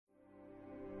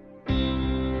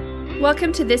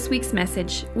Welcome to this week's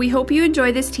message. We hope you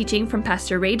enjoy this teaching from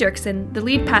Pastor Ray Dirksen, the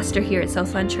lead pastor here at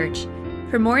Southland Church.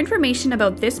 For more information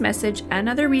about this message and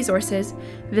other resources,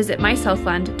 visit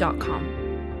mysouthland.com.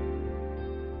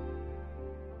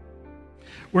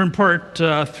 We're in part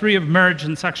 3 of Marriage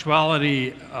and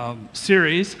Sexuality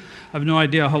series. I have no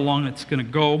idea how long it's going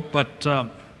to go, but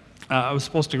I was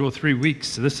supposed to go 3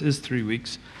 weeks. This is 3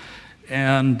 weeks.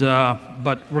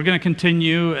 But we're going to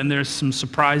continue, and there's some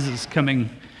surprises coming.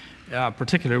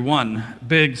 Particularly one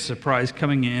big surprise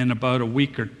coming in about a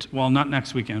week or well, not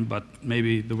next weekend, but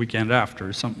maybe the weekend after,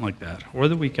 or something like that, or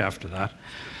the week after that.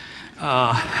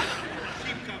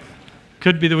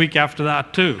 Could be the week after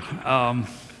that too,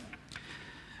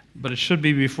 but it should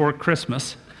be before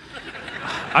Christmas.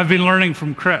 I've been learning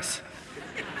from Chris.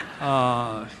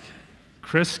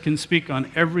 Chris can speak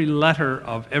on every letter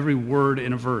of every word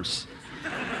in a verse,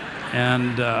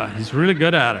 and he's really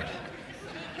good at it.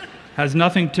 Has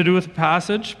nothing to do with the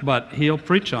passage, but he'll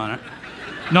preach on it.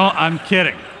 No, I'm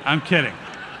kidding. I'm kidding.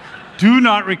 Do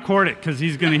not record it, because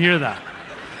he's going to hear that.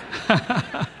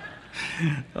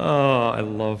 Oh, I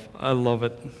love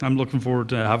it. I'm looking forward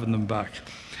to having them back.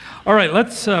 All right,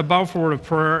 let's bow forward of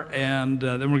prayer, and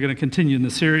then we're going to continue in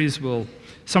the series. We'll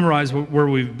summarize where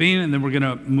we've been, and then we're going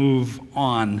to move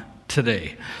on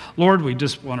today. Lord, we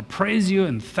just want to praise you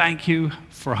and thank you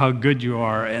for how good you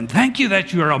are. And thank you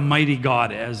that you are a mighty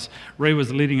God, as Ray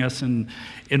was leading us in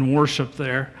worship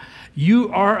there. You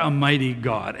are a mighty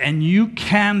God, and you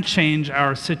can change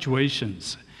our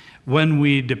situations when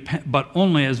we depend, but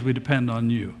only as we depend on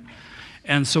you.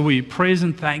 And so we praise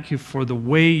and thank you for the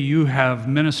way you have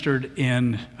ministered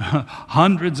in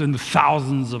hundreds and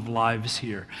thousands of lives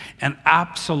here and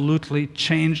absolutely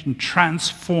changed and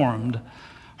transformed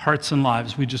hearts and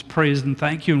lives. We just praise and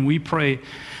thank you, and we pray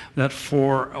that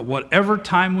for whatever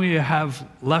time we have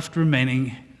left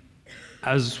remaining,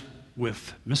 as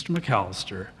with Mr.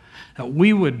 McAllister, that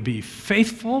we would be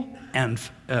faithful and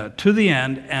to the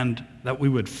end, and that we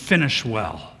would finish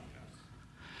well.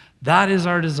 That is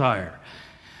our desire.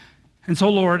 And so,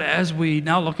 Lord, as we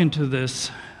now look into this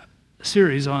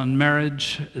series on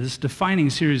marriage, this defining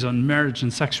series on marriage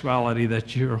and sexuality,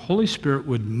 that your Holy Spirit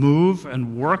would move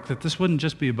and work, that this wouldn't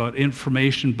just be about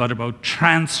information, but about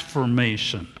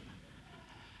transformation.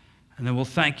 And then we'll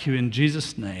thank you in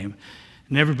Jesus' name.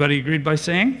 And everybody agreed by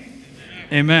saying?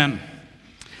 Amen.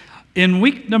 In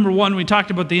week number 1, we talked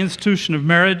about the institution of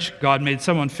marriage. God made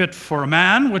someone fit for a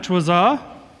man, which was a?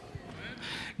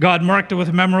 God marked it with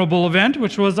a memorable event,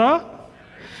 which was a?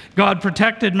 God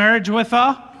protected marriage with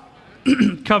a?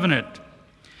 Covenant.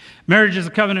 Marriage is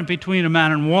a covenant between a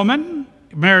man and woman.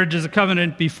 Marriage is a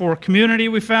covenant before community,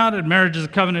 we found, and marriage is a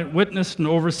covenant witnessed and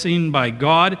overseen by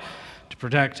God to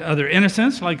protect other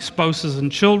innocents like spouses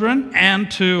and children, and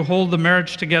to hold the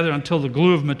marriage together until the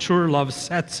glue of mature love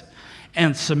sets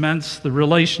and cements the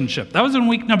relationship. That was in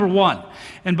week number 1.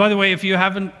 And by the way, if you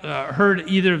haven't heard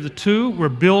either of the two, we're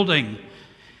building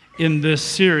in this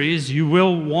series. You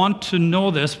will want to know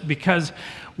this, because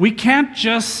we can't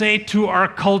just say to our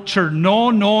culture,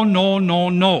 no, no, no, no,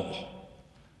 no,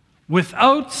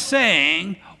 without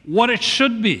saying what it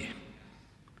should be.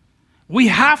 We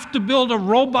have to build a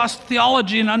robust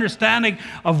theology and understanding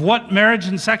of what marriage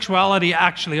and sexuality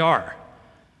actually are.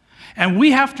 And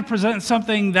we have to present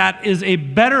something that is a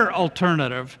better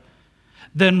alternative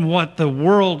than what the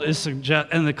world is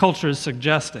and the culture is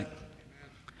suggesting.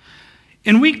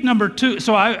 In week number 2,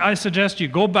 so I suggest you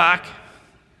go back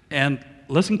and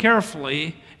listen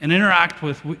carefully and interact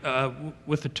with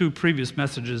the 2 previous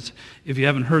messages if you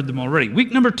haven't heard them already.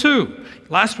 Week number 2,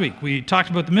 last week, we talked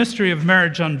about the mystery of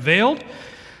marriage unveiled.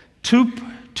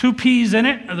 Two P's in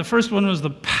it. The first one was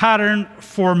the pattern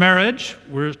for marriage.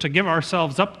 We're to give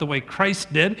ourselves up the way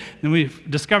Christ did. And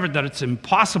we've discovered that it's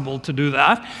impossible to do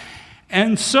that.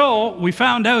 And so we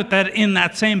found out that in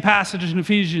that same passage in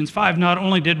Ephesians 5, not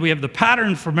only did we have the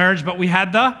pattern for marriage, but we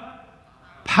had the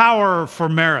power for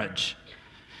marriage.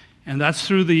 And that's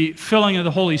through the filling of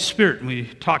the Holy Spirit. And we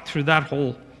talked through that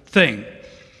whole thing.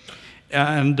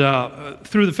 And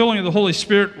through the filling of the Holy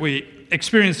Spirit, we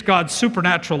experienced God's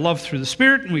supernatural love through the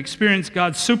Spirit, and we experienced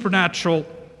God's supernatural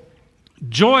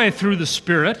joy through the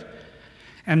Spirit.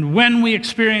 And when we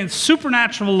experience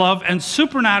supernatural love and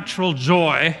supernatural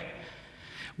joy,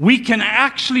 we can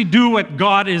actually do what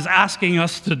God is asking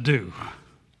us to do.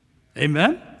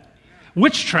 Amen?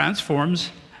 Which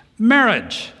transforms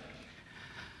marriage.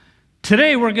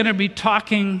 Today we're going to be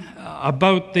talking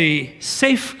about the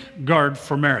safeguard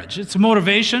for marriage. It's a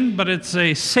motivation, but it's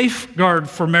a safeguard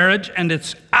for marriage, and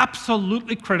it's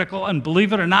absolutely critical, and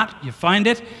believe it or not, you find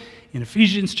it in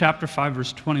Ephesians chapter 5,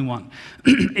 verse 21.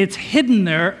 It's hidden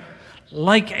there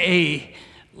like a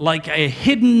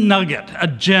hidden nugget, a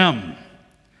gem.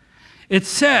 It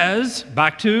says,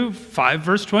 back to 5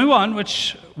 verse 21,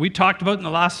 which we talked about in the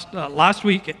last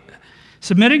week,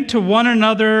 submitting to one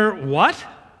another, what?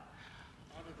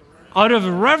 Out of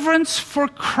reverence for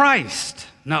Christ.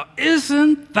 Now,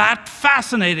 isn't that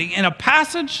fascinating? In a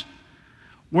passage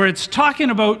where it's talking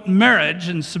about marriage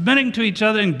and submitting to each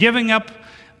other and giving up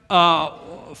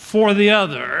for the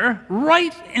other,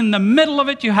 right in the middle of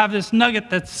it, you have this nugget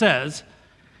that says,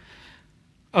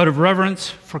 out of reverence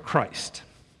for Christ.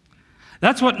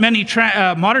 That's what many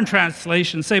modern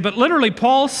translations say, but literally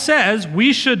Paul says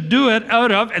we should do it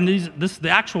out of, and the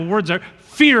actual words are,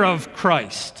 fear of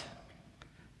Christ.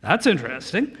 That's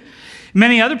interesting.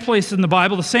 Many other places in the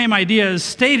Bible, the same idea is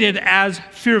stated as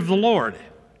fear of the Lord.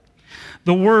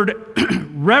 The word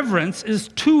reverence is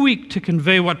too weak to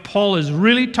convey what Paul is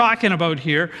really talking about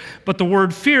here, but the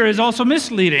word fear is also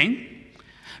misleading,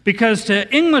 because to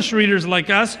English readers like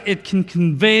us, it can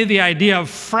convey the idea of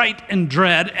fright and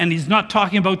dread, and he's not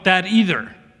talking about that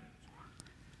either.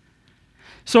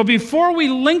 So before we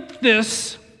link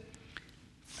this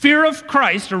fear of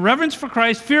Christ, or reverence for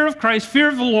Christ, fear of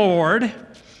the Lord,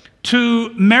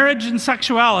 to marriage and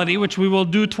sexuality, which we will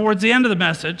do towards the end of the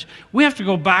message, we have to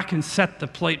go back and set the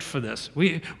plate for this.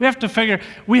 We have to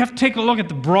take a look at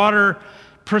the broader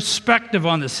perspective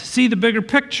on this, see the bigger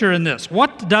picture in this.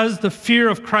 What does the fear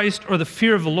of Christ or the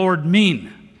fear of the Lord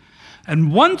mean?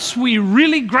 And once we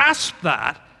really grasp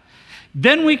that,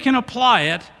 then we can apply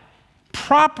it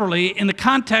properly in the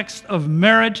context of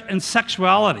marriage and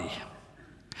sexuality.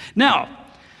 Now,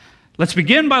 let's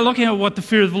begin by looking at what the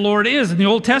fear of the Lord is. In the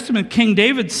Old Testament, King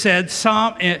David said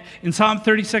in Psalm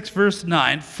 36, verse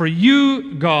 9, "For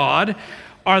you, God,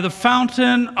 are the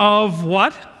fountain of"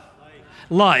 what?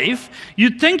 Life.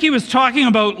 You'd think he was talking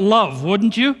about love,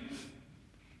 wouldn't you?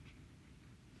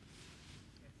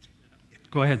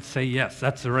 Go ahead, say yes.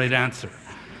 That's the right answer.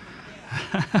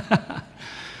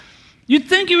 You'd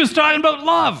think he was talking about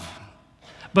love.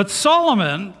 But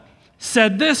Solomon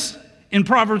said this in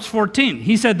Proverbs 14.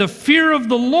 He said, "The fear of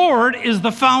the Lord is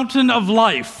the fountain of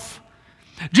life."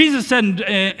 Jesus said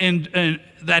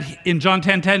in John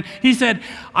 10:10, he said,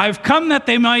 "I've come that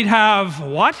they might have"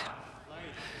 what?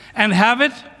 And have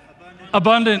it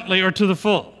abundantly or to the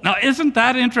full. Now, isn't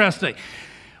that interesting?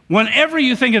 Whenever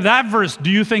you think of that verse, do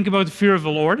you think about the fear of the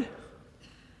Lord?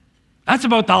 That's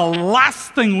about the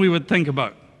last thing we would think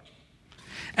about.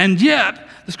 And yet,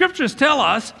 the scriptures tell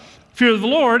us fear of the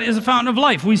Lord is a fountain of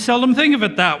life. We seldom think of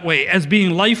it that way, as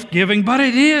being life-giving, but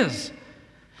it is.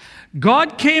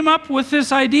 God came up with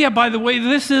this idea. By the way,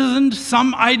 this isn't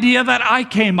some idea that I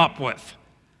came up with,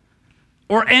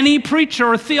 or any preacher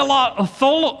or theologian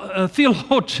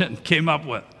came up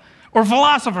with, or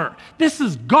philosopher. This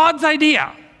is God's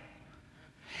idea.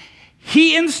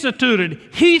 He instituted,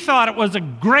 he thought it was a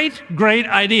great, great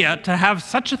idea to have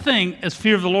such a thing as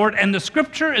fear of the Lord, and the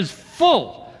scripture is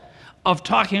full of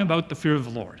talking about the fear of the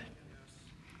Lord.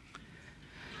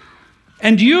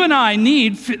 And you and I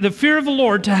need the fear of the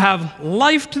Lord to have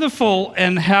life to the full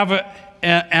and have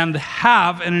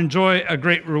and enjoy a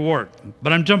great reward.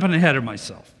 But I'm jumping ahead of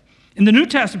myself. In the New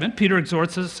Testament, Peter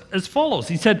exhorts us as follows.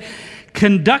 He said,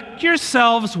 "Conduct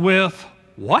yourselves with"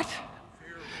 what?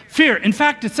 Fear. In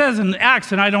fact, it says in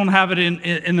Acts, and I don't have it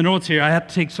in the notes here, I have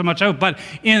to take so much out, but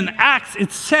in Acts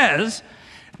it says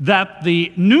that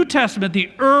the New Testament, the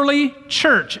early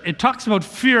church, it talks about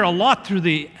fear a lot through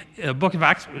the book of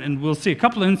Acts, and we'll see a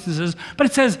couple of instances, but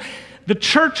it says the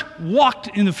church walked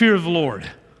in the fear of the Lord.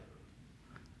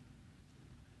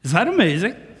 Is that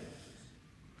amazing?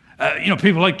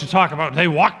 People like to talk about they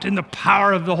walked in the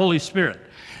power of the Holy Spirit.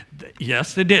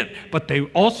 Yes, they did, but they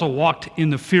also walked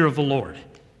in the fear of the Lord.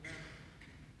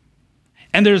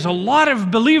 And there's a lot of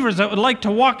believers that would like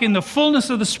to walk in the fullness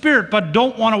of the Spirit, but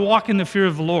don't want to walk in the fear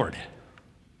of the Lord.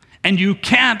 And you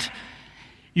can't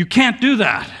do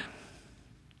that.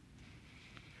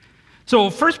 So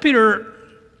 1 Peter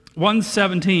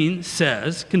 1:17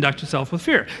 says, "Conduct yourself with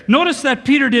fear." Notice that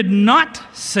Peter did not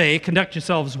say, "Conduct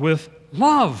yourselves with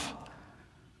love."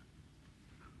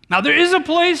 Now, there is a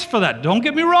place for that. Don't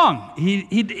get me wrong.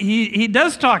 He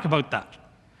does talk about that.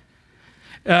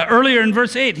 Earlier in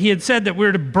verse 8, he had said that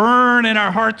we're to burn in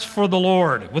our hearts for the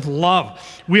Lord with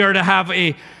love. We are to have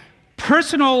a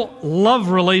personal love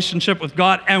relationship with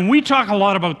God, and we talk a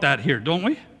lot about that here, don't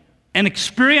we? An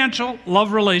experiential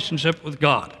love relationship with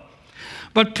God.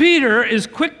 But Peter is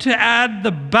quick to add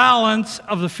the balance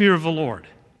of the fear of the Lord.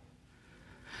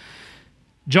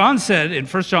 John said in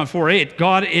 1 John 4:8,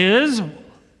 God is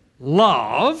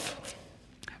love,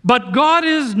 but God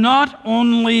is not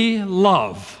only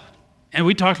love. And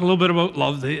we talked a little bit about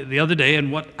love the other day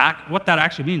and what that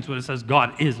actually means when it says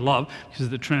God is love, because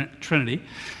of the Trinity.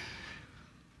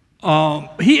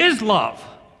 He is love.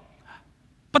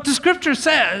 But the scripture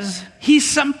says he's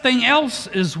something else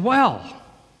as well.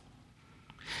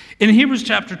 In Hebrews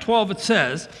chapter 12 it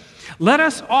says, "Let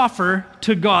us offer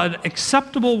to God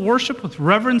acceptable worship with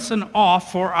reverence and awe,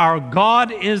 for our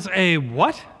God is a"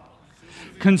 what?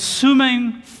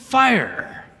 Consuming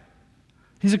fire.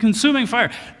 He's a consuming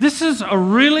fire. This is a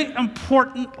really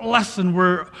important lesson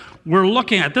we're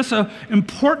looking at. This is an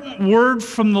important word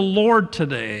from the Lord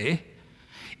today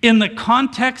in the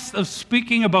context of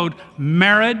speaking about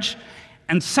marriage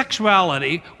and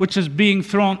sexuality, which is being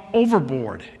thrown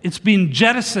overboard. It's being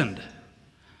jettisoned.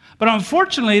 But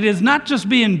unfortunately, it is not just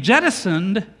being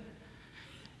jettisoned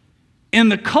in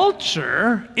the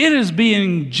culture, it is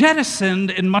being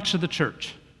jettisoned in much of the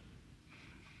church.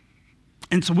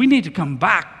 And so we need to come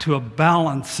back to a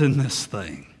balance in this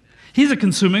thing. He's a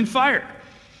consuming fire.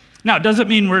 Now, does it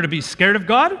mean we're to be scared of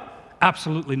God?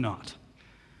 Absolutely not.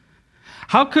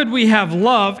 How could we have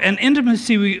love and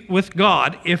intimacy with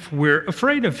God if we're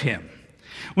afraid of him?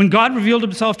 When God revealed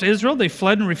himself to Israel, they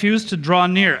fled and refused to draw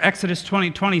near. Exodus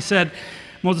 20:20 said,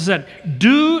 Moses said,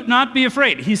 "Do not be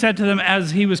afraid." He said to them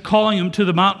as he was calling them to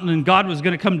the mountain and God was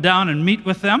going to come down and meet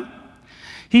with them.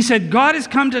 He said, "God has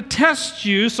come to test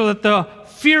you so that the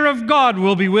fear of God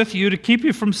will be with you to keep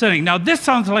you from sinning." Now, this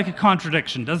sounds like a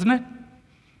contradiction, doesn't it?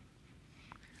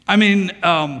 I mean,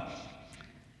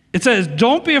 it says,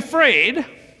 "Don't be afraid,"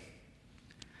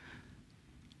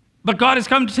 but God has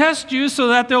come to test you so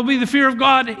that there'll be the fear of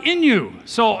God in you.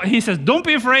 So he says, don't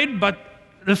be afraid, but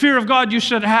the fear of God you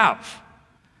should have.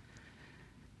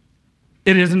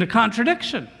 It isn't a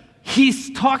contradiction.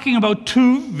 He's talking about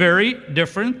two very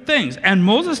different things. And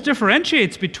Moses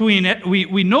differentiates between it.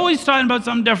 We know he's talking about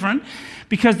something different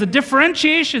because the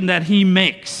differentiation that he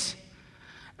makes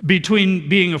between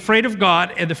being afraid of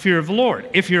God and the fear of the Lord.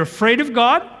 If you're afraid of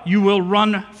God, you will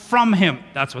run from him.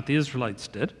 That's what the Israelites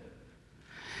did.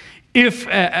 If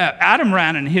Adam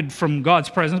ran and hid from God's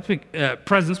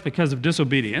presence because of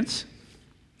disobedience,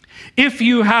 if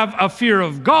you have a fear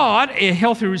of God, a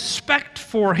healthy respect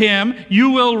for him, you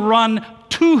will run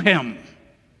to him.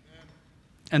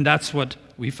 And that's what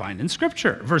we find in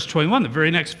Scripture. Verse 21, the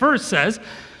very next verse says,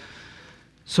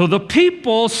 "So the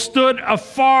people stood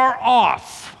afar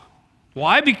off."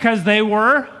 Why? Because they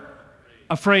were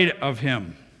afraid of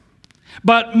him.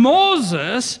 But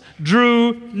Moses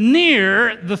drew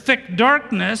near the thick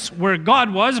darkness where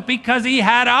God was because he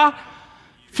had a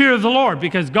fear of the Lord.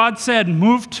 Because God said,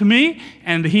 "Move to me,"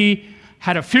 and he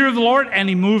had a fear of the Lord and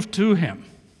he moved to him.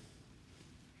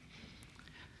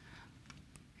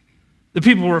 The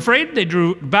people were afraid. They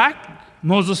drew back.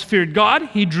 Moses feared God.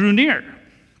 He drew near.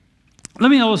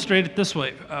 Let me illustrate it this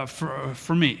way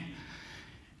for me.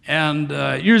 And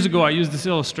years ago I used this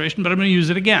illustration, but I'm going to use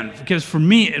it again because for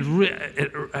me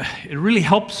it really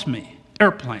helps me.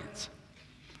 Airplanes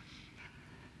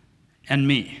and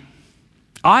me.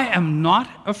 I am not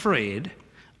afraid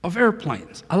of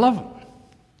airplanes. I love them.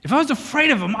 If I was afraid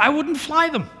of them, I wouldn't fly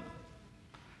them.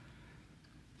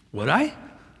 Would I?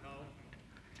 No.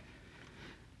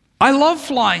 I love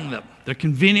flying them. They're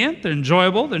convenient, they're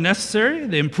enjoyable, they're necessary,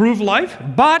 they improve life,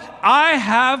 but I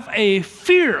have a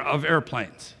fear of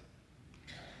airplanes.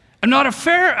 I'm not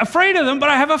afraid of them, but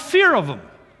I have a fear of them.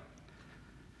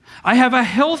 I have a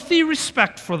healthy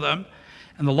respect for them,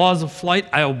 and the laws of flight,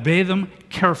 I obey them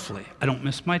carefully. I don't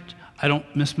miss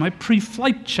my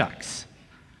pre-flight checks.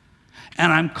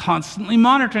 And I'm constantly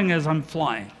monitoring as I'm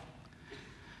flying.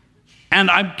 And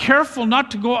I'm careful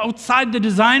not to go outside the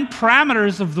design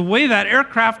parameters of the way that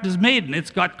aircraft is made. And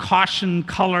it's got caution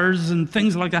colors and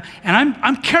things like that. And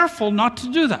I'm careful not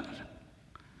to do that.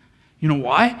 You know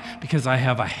why? Because I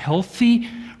have a healthy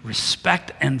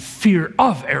respect and fear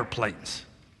of airplanes.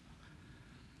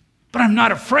 But I'm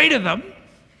not afraid of them.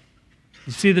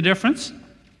 You see the difference?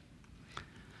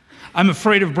 I'm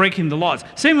afraid of breaking the laws.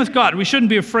 Same with God. We shouldn't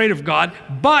be afraid of God,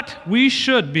 but we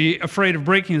should be afraid of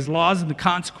breaking his laws and the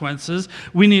consequences.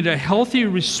 We need a healthy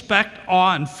respect,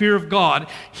 awe, and fear of God.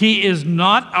 He is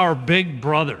not our big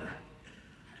brother.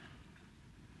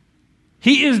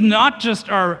 He is not just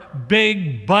our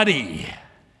big buddy.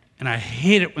 And I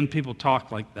hate it when people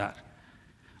talk like that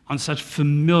on such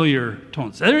familiar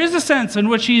tones. There is a sense in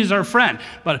which he is our friend,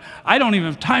 but I don't even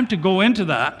have time to go into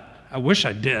that. I wish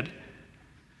I did.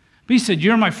 But he said,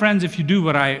 "You're my friends if you do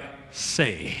what I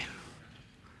say."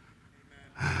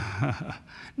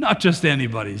 Not just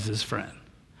anybody's his friend.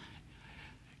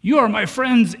 "You are my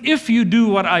friends if you do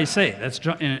what I say." That's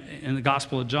in the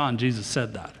Gospel of John, Jesus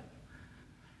said that.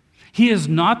 He is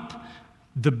not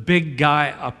the big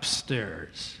guy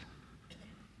upstairs.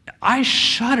 I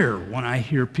shudder when I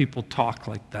hear people talk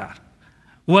like that.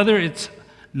 Whether it's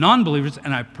non-believers,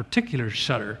 and I particularly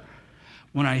shudder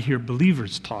when I hear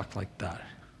believers talk like that.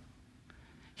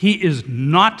 He is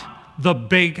not the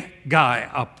big guy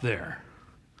up there.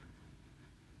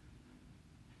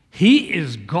 He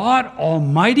is God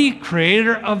Almighty,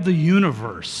 creator of the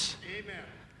universe. Amen.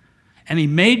 And he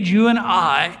made you and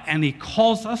I, and he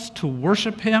calls us to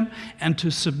worship him and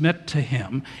to submit to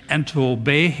him and to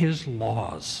obey his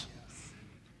laws.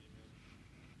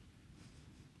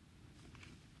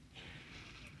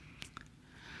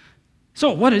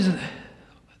 So what is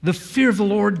the fear of the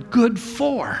Lord good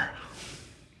for?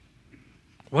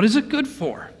 What is it good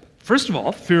for? First of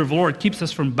all, fear of the Lord keeps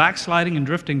us from backsliding and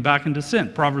drifting back into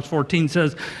sin. Proverbs 14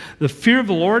 says, "The fear of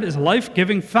the Lord is a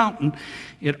life-giving fountain.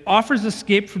 It offers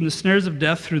escape from the snares of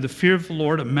death. Through the fear of the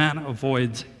Lord, a man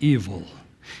avoids evil."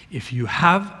 If you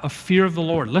have a fear of the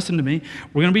Lord, listen to me,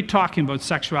 we're going to be talking about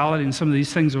sexuality and some of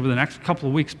these things over the next couple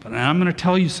of weeks, but I'm going to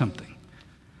tell you something.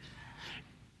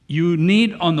 You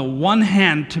need, on the one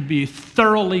hand, to be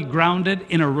thoroughly grounded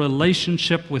in a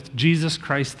relationship with Jesus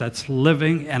Christ that's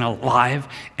living and alive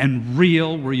and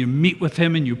real, where you meet with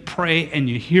him and you pray and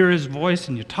you hear his voice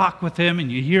and you talk with him and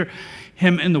you hear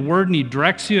him in the Word and he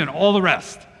directs you and all the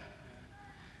rest.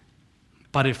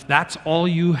 But if that's all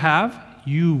you have,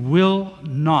 you will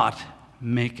not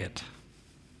make it.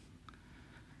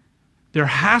 There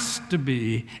has to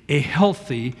be a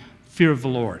healthy fear of the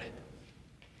Lord.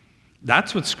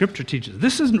 That's what Scripture teaches.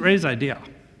 This isn't Ray's idea.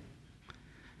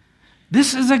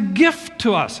 This is a gift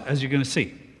to us, as you're going to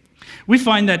see. We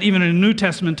find that even in New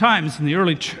Testament times, in the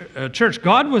early church,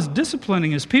 God was disciplining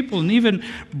his people and even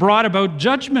brought about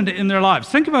judgment in their lives.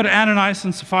 Think about Ananias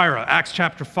and Sapphira, Acts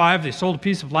chapter 5. They sold a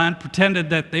piece of land,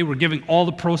 pretended that they were giving all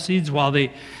the proceeds while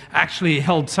they actually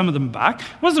held some of them back.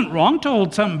 It wasn't wrong to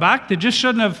hold something back. They just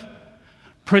shouldn't have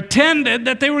pretended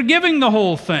that they were giving the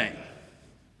whole thing.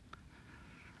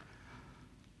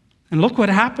 And look what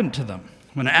happened to them.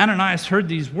 When Ananias heard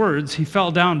these words, he fell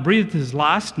down, breathed his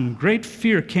last, and great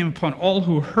fear came upon all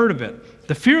who heard of it.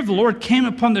 The fear of the Lord came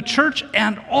upon the church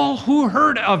and all who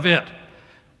heard of it.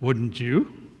 Wouldn't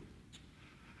you?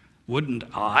 Wouldn't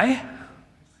I?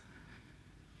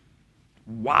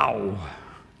 Wow. And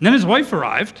then his wife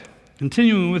arrived,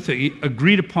 continuing with the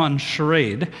agreed-upon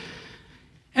charade,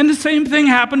 and the same thing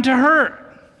happened to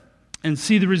her. And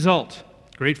see the result.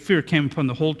 Great fear came upon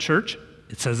the whole church.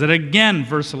 It says it again,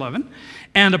 verse 11,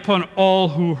 and upon all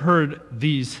who heard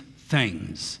these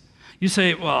things. You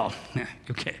say, well,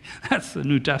 okay, that's the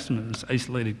New Testament, this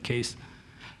isolated case.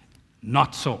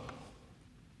 Not so.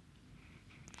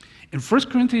 In 1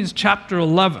 Corinthians chapter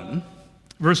 11,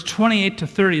 verse 28 to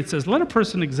 30, it says, "Let a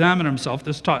person examine himself,"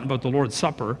 this is talking about the Lord's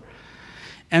Supper,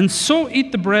 "and so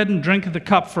eat the bread and drink of the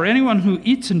cup. For anyone who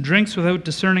eats and drinks without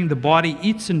discerning the body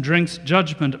eats and drinks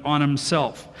judgment on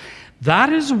himself.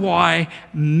 That is why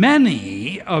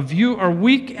many of you are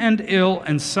weak and ill,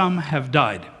 and some have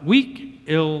died." Weak,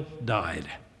 ill, died.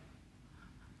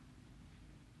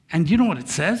 And you know what it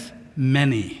says?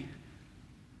 Many.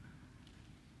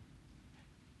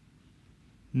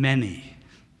 Many.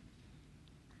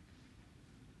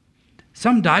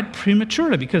 Some died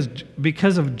prematurely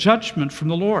because of judgment from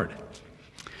the Lord.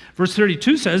 Verse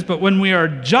 32 says, "But when we are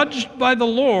judged by the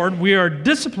Lord, we are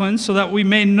disciplined so that we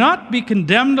may not be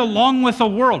condemned along with the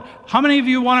world." How many of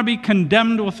you want to be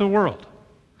condemned with the world?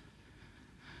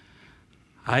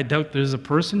 I doubt there's a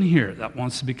person here that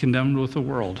wants to be condemned with the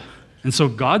world. And so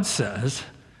God says,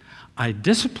 I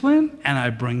discipline and I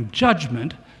bring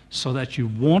judgment so that you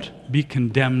won't be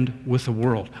condemned with the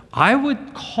world. I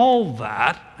would call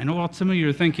that, I know what some of you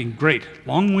are thinking, great,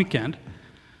 long weekend.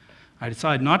 I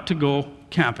decided not to go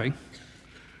camping,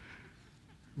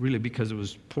 really because it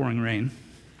was pouring rain.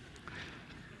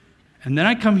 And then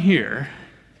I come here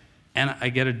and I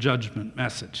get a judgment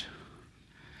message.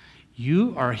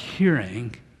 You are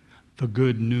hearing the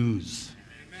good news.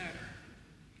 Amen.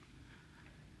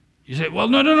 You say, well,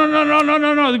 no.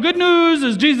 The good news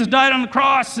is Jesus died on the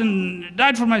cross and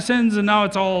died for my sins and now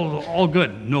it's all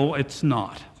good. No, it's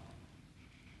not.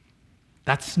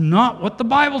 That's not what the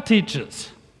Bible teaches.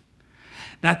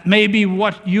 That may be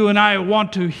what you and I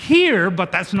want to hear,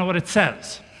 but that's not what it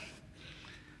says.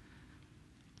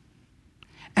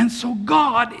 And so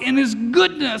God, in his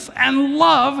goodness and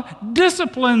love,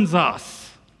 disciplines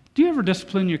us. Do you ever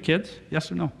discipline your kids?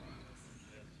 Yes or no?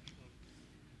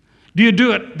 Do you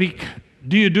do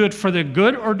it for the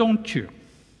good or don't you?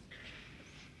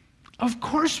 Of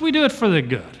course we do it for the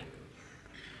good.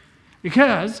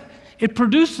 Because it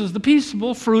produces the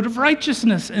peaceable fruit of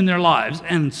righteousness in their lives.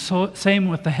 And so, same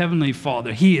with the Heavenly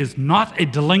Father. He is not a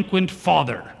delinquent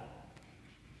father.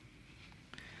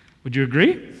 Would you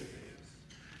agree?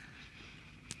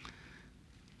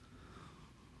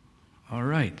 All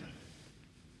right.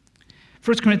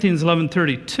 1 Corinthians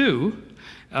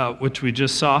 11:32, which we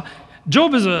just saw.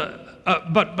 Job is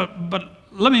but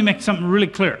let me make something really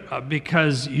clear,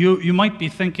 because you might be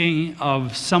thinking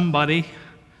of somebody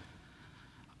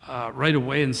right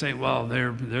away and say, well,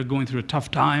 they're going through a tough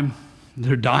time,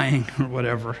 they're dying or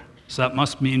whatever, so that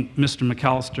must mean Mr.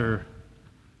 McAllister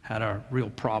had a real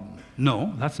problem.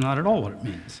 No, that's not at all what it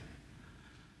means.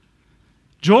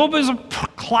 Job is a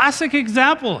classic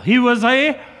example. He was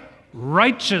a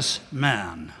righteous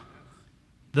man.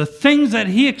 The things that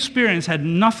he experienced had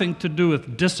nothing to do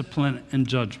with discipline and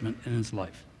judgment in his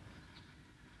life.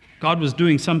 God was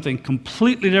doing something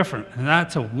completely different, and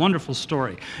that's a wonderful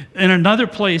story. In another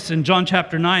place, in John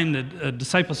chapter 9, the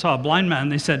disciples saw a blind man.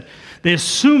 They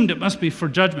assumed it must be for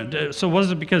judgment. So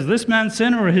was it because this man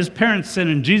sinned or his parents sinned?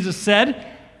 And Jesus said,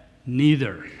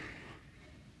 neither.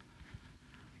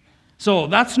 So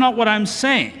that's not what I'm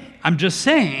saying. I'm just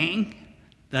saying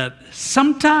that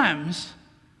sometimes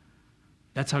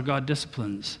that's how God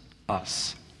disciplines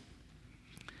us.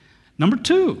 Number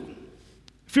 2,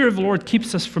 fear of the Lord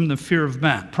keeps us from the fear of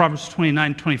man. Proverbs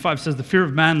 29:25 says, the fear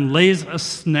of man lays a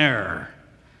snare.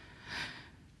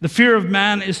 The fear of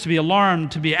man is to be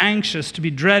alarmed, to be anxious, to be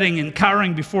dreading and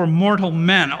cowering before mortal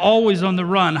men, always on the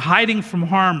run, hiding from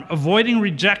harm, avoiding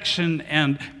rejection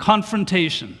and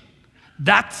confrontation.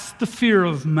 That's the fear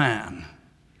of man,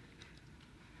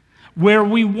 where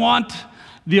we want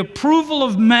the approval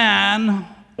of man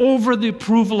over the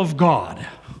approval of God.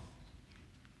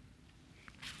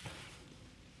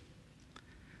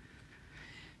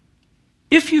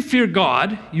 If you fear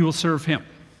God, you will serve him.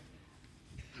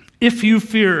 If you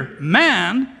fear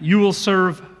man, you will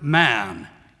serve man.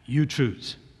 You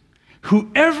choose.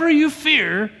 Whoever you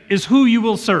fear is who you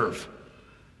will serve.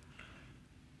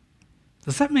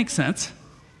 Does that make sense?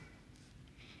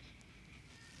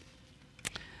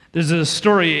 There's a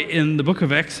story in the book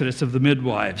of Exodus of the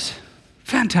midwives.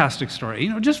 Fantastic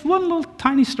story. Just one little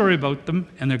tiny story about them,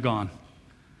 and they're gone.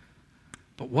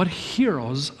 But what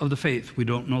heroes of the faith. We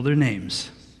don't know their names.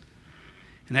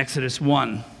 In Exodus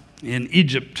 1, in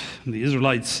Egypt, the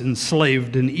Israelites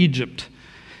enslaved in Egypt.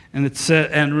 And it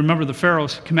said, and remember, the Pharaoh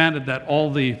commanded that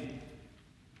all the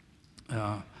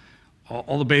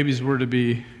babies were to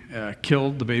be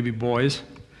killed, the baby boys.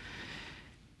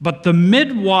 But the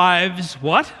midwives,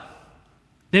 what?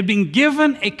 They've been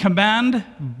given a command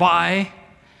by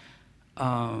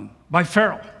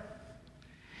Pharaoh.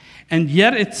 And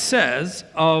yet it says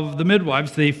of the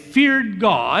midwives, they feared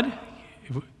God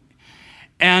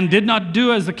and did not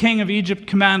do as the king of Egypt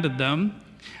commanded them,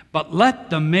 but let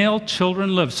the male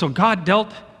children live. So God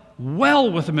dealt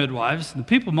well with the midwives. The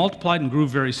people multiplied and grew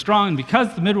very strong. And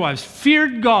because the midwives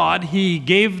feared God, he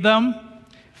gave them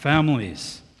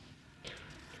families.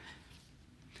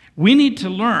 We need to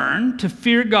learn to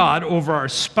fear God over our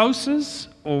spouses,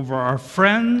 over our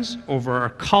friends, over our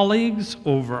colleagues,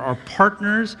 over our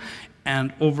partners,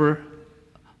 and over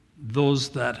those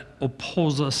that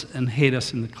oppose us and hate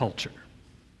us in the culture.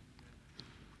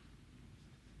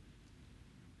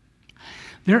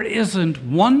 There isn't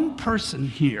one person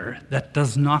here that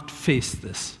does not face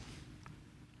this.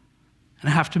 And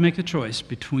I have to make a choice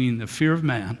between the fear of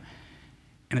man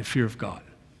and the fear of God.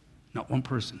 Not one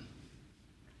person.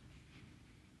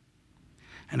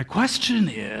 And the question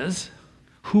is,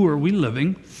 who are we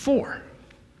living for?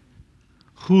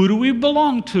 Who do we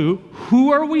belong to?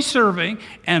 Who are we serving?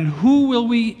 And who will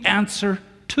we answer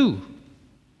to?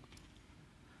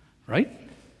 Right?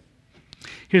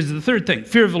 Here's the third thing.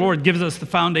 Fear of the Lord gives us the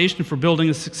foundation for building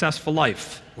a successful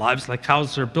life. Lives like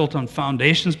houses are built on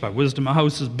foundations. By wisdom, a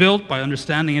house is built. By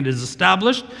understanding, it is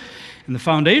established. And the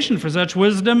foundation for such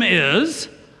wisdom is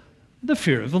the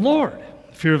fear of the Lord.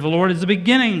 The fear of the Lord is the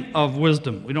beginning of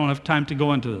wisdom. We don't have time to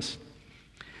go into this.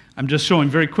 I'm just showing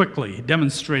very quickly,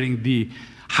 demonstrating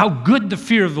how good the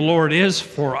fear of the Lord is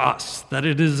for us, that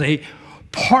it is a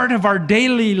part of our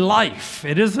daily life.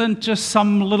 It isn't just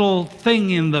some little thing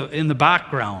in the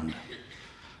background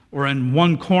or in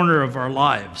one corner of our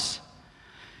lives.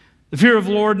 The fear of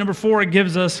the Lord, number 4, it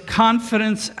gives us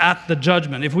confidence at the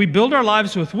judgment. If we build our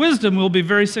lives with wisdom, we'll be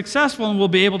very successful and we'll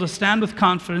be able to stand with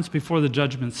confidence before the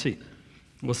judgment seat.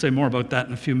 We'll say more about that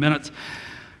in a few minutes.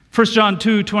 1 John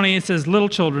 2:28 says, little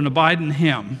children, abide in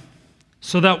him,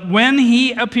 so that when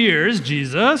he appears,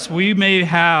 Jesus, we may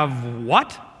have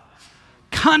what?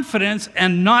 Confidence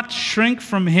and not shrink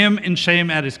from him in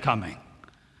shame at his coming.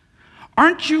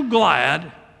 Aren't you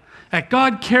glad that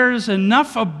God cares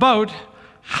enough about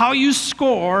how you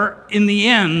score in the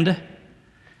end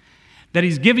that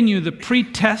he's given you the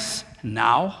pre-test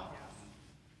now?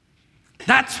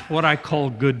 That's what I call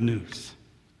good news.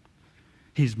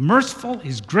 He's merciful,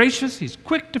 he's gracious, he's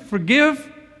quick to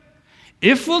forgive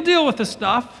if we'll deal with the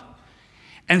stuff.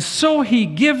 And so he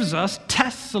gives us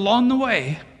tests along the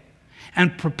way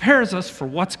and prepares us for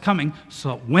what's coming so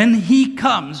that when he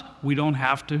comes, we don't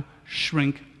have to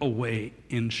shrink away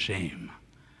in shame.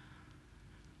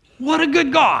 What a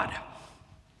good God.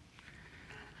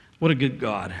 What a good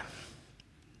God.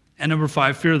 And number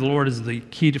 5, fear of the Lord is the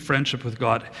key to friendship with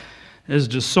God. There's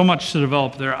just so much to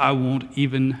develop there, I won't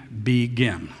even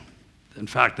begin. In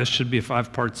fact, this should be a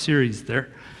 5-part series there.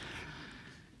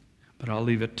 But I'll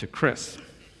leave it to Chris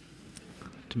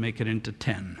to make it into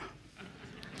 10.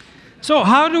 So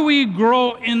how do we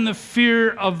grow in the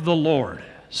fear of the Lord?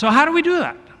 So how do we do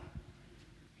that?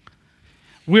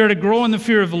 We are to grow in the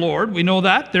fear of the Lord. We know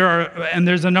that.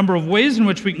 There's a number of ways in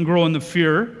which we can grow in the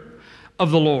fear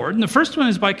of the Lord. And the first one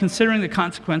is by considering the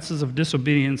consequences of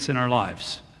disobedience in our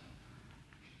lives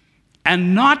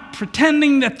and not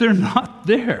pretending that they're not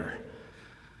there.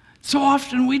 So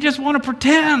often we just want to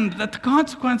pretend that the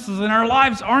consequences in our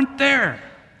lives aren't there.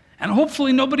 And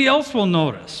hopefully nobody else will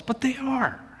notice, but they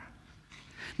are.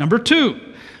 Number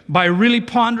 2, by really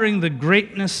pondering the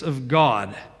greatness of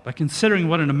God, by considering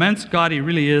what an immense God he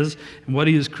really is and what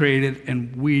he has created,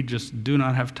 and we just do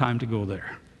not have time to go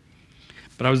there.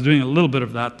 But I was doing a little bit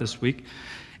of that this week.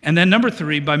 And then number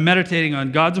 3, by meditating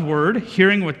on God's word,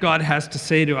 hearing what God has to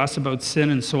say to us about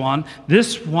sin and so on.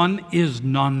 This one is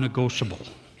non-negotiable.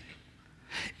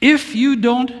 If you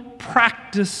don't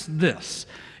practice this,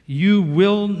 you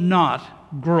will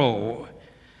not grow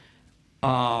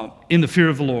in the fear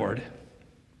of the Lord,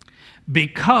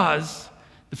 because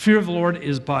the fear of the Lord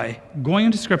is by going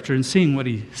into Scripture and seeing what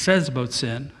he says about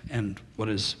sin and what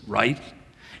is right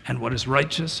and what is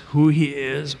righteous, who he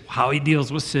is, how he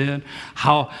deals with sin,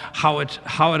 how it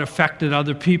affected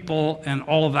other people, and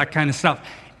all of that kind of stuff.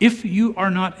 If you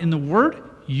are not in the Word,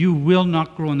 you will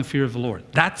not grow in the fear of the Lord.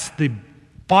 That's the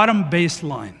bottom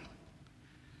baseline.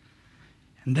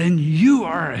 And then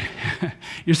you're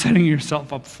setting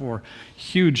yourself up for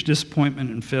huge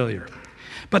disappointment and failure.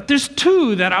 But there's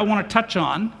 2 that I want to touch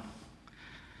on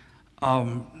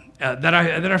that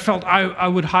I felt I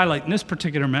would highlight in this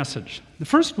particular message. The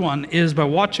first one is by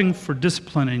watching for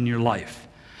discipline in your life.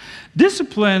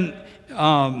 Discipline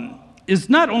is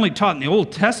not only taught in the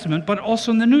Old Testament, but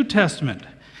also in the New Testament.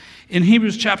 In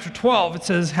Hebrews chapter 12, it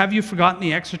says, "Have you forgotten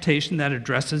the exhortation that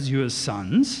addresses you as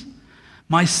sons?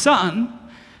 My son,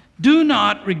 do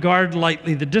not regard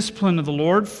lightly the discipline of the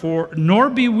Lord, nor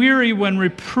be weary when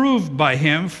reproved by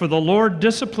him, for the Lord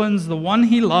disciplines the one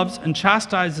he loves and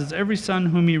chastises every son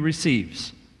whom he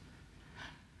receives."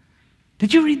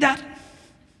 Did you read that?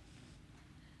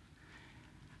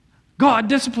 God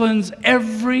disciplines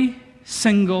every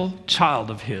single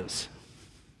child of his.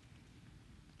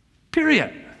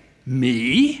 Period.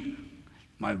 Me,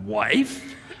 my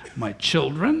wife, my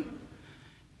children,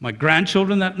 my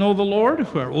grandchildren that know the Lord,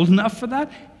 who are old enough for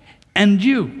that, and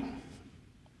you.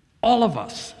 All of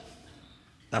us.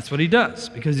 That's what he does,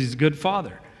 because he's a good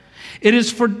father. It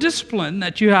is for discipline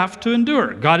that you have to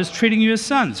endure. God is treating you as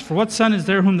sons. For what son is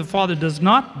there whom the father does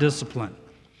not discipline?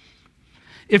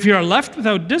 If you are left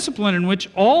without discipline in which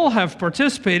all have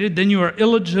participated, then you are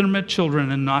illegitimate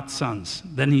children and not sons.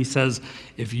 Then he says,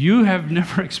 if you have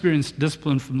never experienced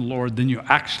discipline from the Lord, then you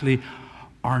actually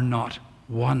are not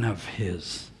one of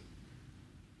his.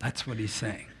 That's what he's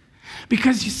saying.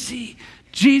 Because you see,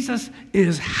 Jesus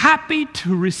is happy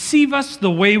to receive us the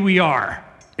way we are.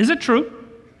 Is it true?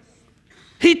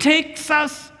 He takes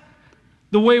us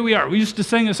the way we are. We used to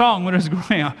sing a song when I was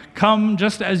growing up, "Come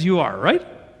just as you are," right?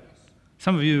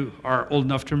 Some of you are old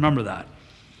enough to remember that.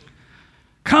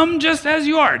 Come just as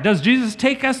you are. Does Jesus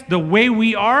take us the way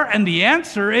we are? And the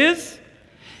answer is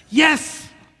yes.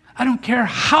 I don't care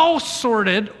how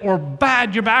sordid or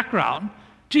bad your background,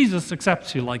 Jesus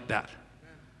accepts you like that.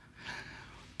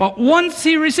 But once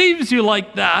he receives you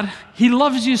like that, he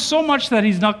loves you so much that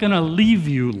he's not going to leave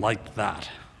you like that.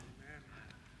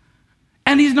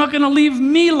 And he's not going to leave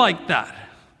me like that.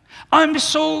 I'm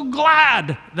so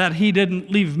glad that he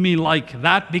didn't leave me like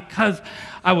that, because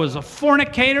I was a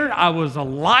fornicator, I was a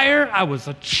liar, I was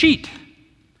a cheat.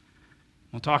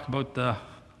 We'll talk about a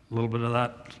little bit of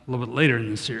that a little bit later in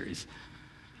the series.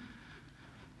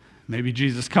 Maybe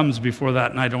Jesus comes before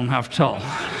that and I don't have to tell.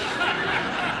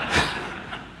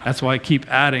 That's why I keep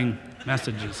adding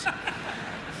messages.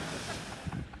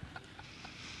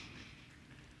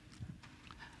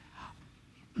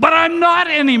 But I'm not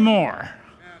anymore.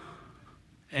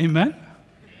 Amen?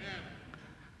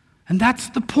 And that's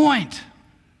the point.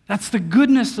 That's the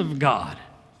goodness of God.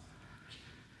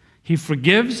 He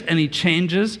forgives and he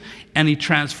changes and he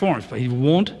transforms, but he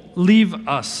won't leave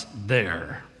us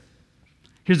there.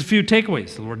 Here's a few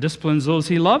takeaways. The Lord disciplines those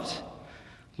he loves.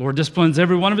 The Lord disciplines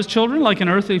every one of his children like an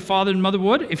earthly father and mother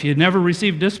would. If you never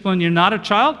received discipline, you're not a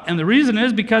child. And the reason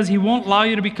is because he won't allow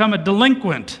you to become a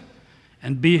delinquent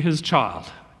and be his child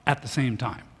at the same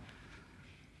time.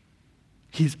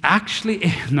 He's actually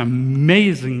an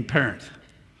amazing parent.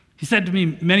 He said to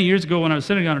me many years ago when I was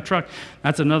sitting on a truck,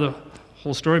 that's another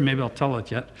whole story, maybe I'll tell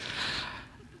it yet.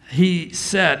 He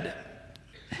said,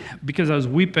 because I was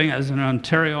weeping, I was in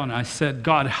Ontario, and I said,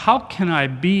 God, how can I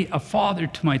be a father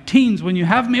to my teens when you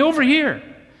have me over here?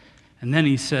 And then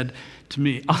he said to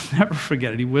me, I'll never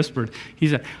forget it, he whispered, he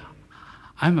said,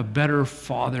 I'm a better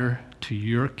father to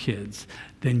your kids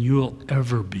than you'll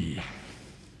ever be.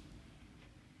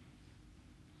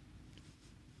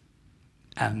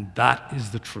 And that is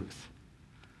the truth.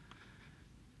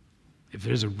 If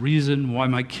there's a reason why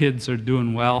my kids are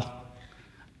doing well,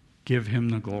 give him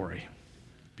the glory.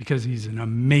 Because he's an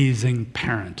amazing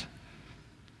parent.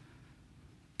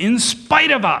 In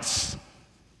spite of us.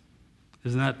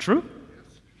 Isn't that true?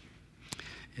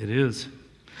 It is.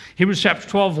 Hebrews chapter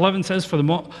 12:11 says, for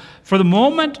the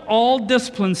moment, all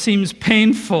discipline seems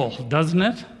painful, doesn't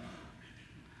it?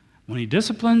 When he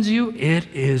disciplines you, it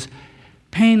is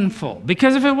painful.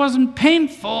 Because if it wasn't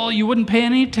painful, you wouldn't pay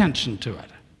any attention to it.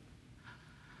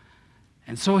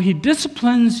 And so he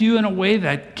disciplines you in a way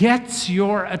that gets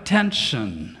your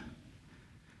attention.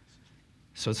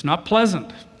 So it's not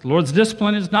pleasant. The Lord's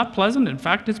discipline is not pleasant. In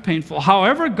fact, it's painful.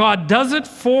 However, God does it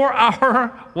for our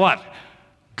what?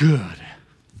 Good.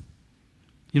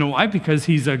 You know why? Because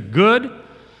he's a good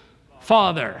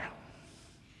father.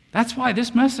 That's why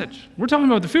this message, we're talking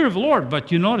about the fear of the Lord,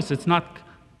 but you notice it's not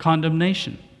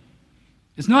condemnation.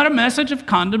 It's not a message of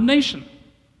condemnation.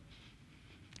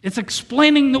 It's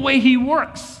explaining the way he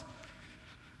works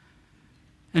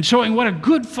and showing what a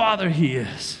good father he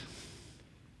is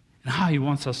and how he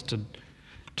wants us to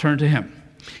turn to him.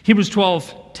 Hebrews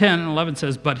 12:10 and 11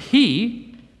 says, but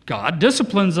he, God,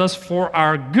 disciplines us for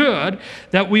our good,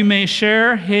 that we may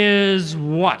share his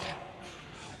what?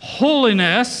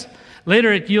 Holiness.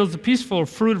 Later it yields the peaceful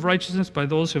fruit of righteousness by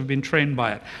those who have been trained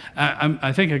by it.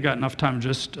 I think I got enough time to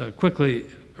just quickly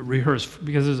rehearse,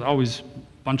 because there's always a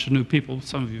bunch of new people.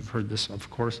 Some of you have heard this, of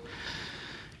course.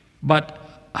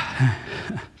 But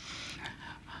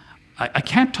I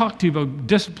can't talk to you about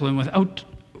discipline without,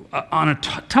 on a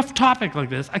tough topic like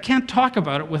this, I can't talk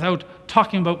about it without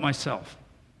talking about myself.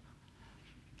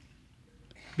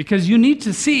 Because you need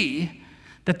to see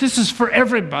that this is for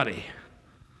everybody.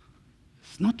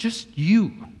 It's not just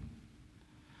you.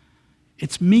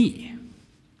 It's me.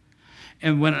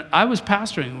 And when I was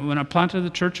pastoring, when I planted the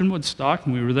church in Woodstock,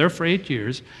 and we were there for 8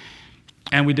 years,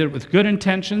 and we did it with good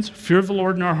intentions, fear of the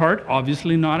Lord in our heart,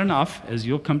 obviously not enough, as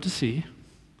you'll come to see,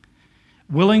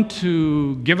 willing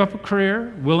to give up a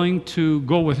career, willing to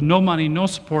go with no money, no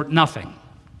support, nothing.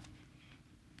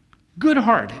 Good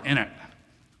heart in it.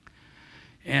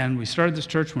 And we started this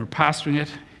church, and we were pastoring it,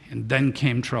 and then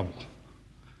came trouble.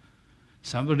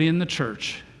 Somebody in the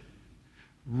church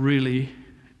really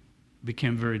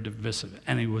became very divisive,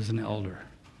 and he was an elder.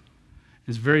 He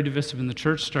was very divisive in the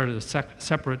church, started a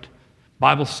separate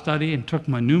Bible study, and took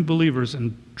my new believers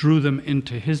and drew them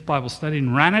into his Bible study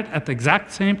and ran it at the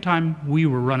exact same time we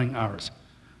were running ours.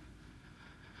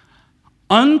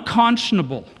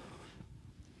 Unconscionable.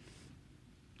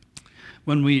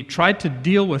 When we tried to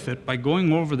deal with it by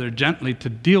going over there gently to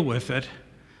deal with it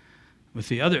with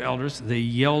the other elders, they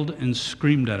yelled and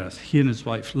screamed at us, he and his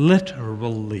wife,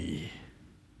 literally.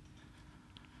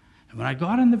 And when I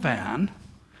got in the van,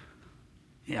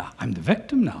 yeah, I'm the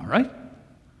victim now, right?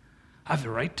 I have the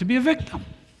right to be a victim,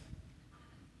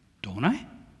 don't I?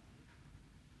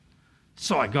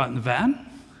 So I got in the van,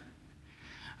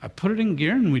 I put it in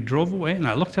gear, and we drove away, and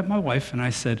I looked at my wife, and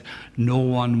I said, no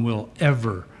one will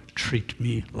ever treat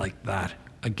me like that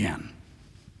again.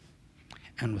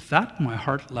 And with that, my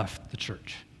heart left the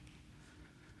church.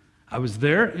 I was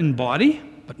there in body,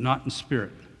 but not in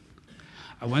spirit.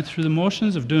 I went through the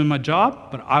motions of doing my job,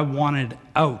 but I wanted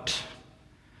out.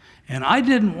 And I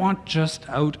didn't want just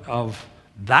out of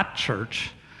that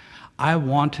church. I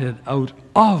wanted out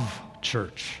of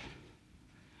church.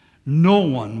 No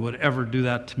one would ever do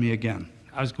that to me again.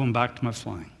 I was going back to my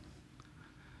flying.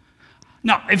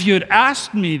 Now, if you had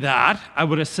asked me that, I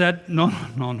would have said, no.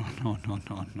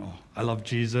 I love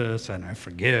Jesus, and I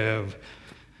forgive,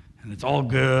 and it's all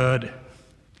good.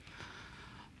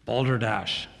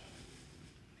 Balderdash.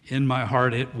 in my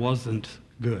heart it wasn't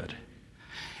good.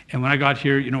 And when I got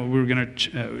here,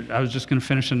 I was just going to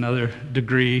finish another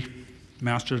degree,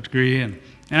 master's degree, and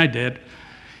I did.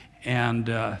 And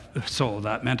so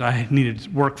that meant I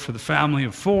needed work for the family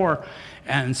of 4.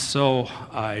 And so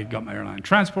I got my airline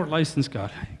transport license,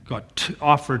 got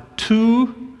offered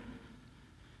 2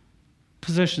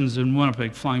 positions in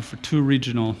Winnipeg, flying for 2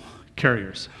 regional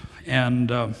carriers.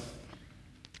 And I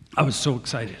was so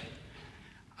excited.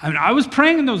 I mean, I was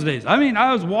praying in those days. I mean,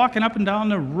 I was walking up and down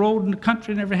the road in the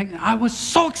country and everything. I was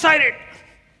so excited.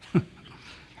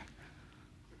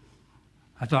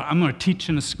 I thought, I'm going to teach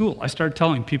in a school. I started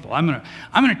telling people, I'm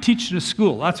going to teach in a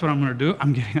school. That's what I'm going to do.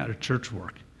 I'm getting out of church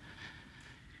work.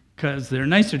 Because they're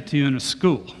nicer to you in a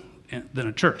school than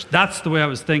a church. That's the way I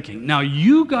was thinking. Now,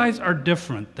 you guys are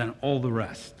different than all the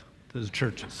rest of the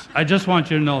churches. I just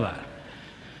want you to know that.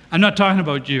 I'm not talking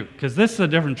about you, because this is a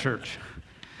different church.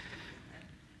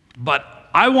 But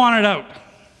I wanted out.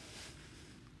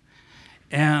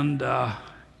 And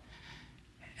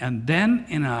then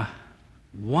in a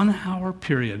 1-hour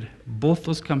period, both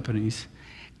those companies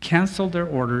canceled their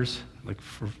orders, like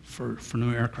for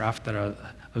new aircraft that I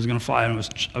was going to fly, and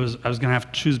I was going to have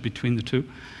to choose between the 2,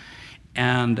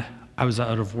 and I was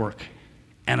out of work,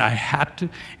 and I had to,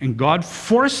 and God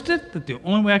forced it that the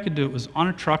only way I could do it was on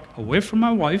a truck, away from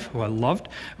my wife, who I loved,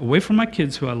 away from my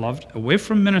kids, who I loved, away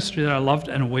from ministry that I loved,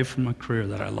 and away from my career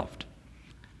that I loved,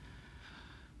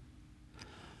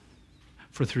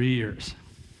 for 3 years.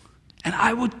 And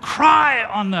I would cry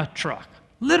on that truck,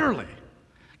 literally.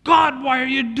 God, why are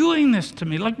you doing this to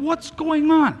me? Like, what's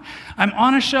going on? I'm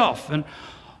on a shelf and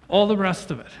all the rest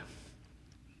of it.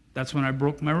 That's when I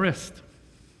broke my wrist.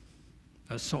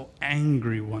 I was so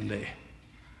angry one day.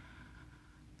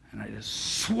 And I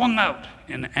just swung out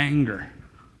in anger.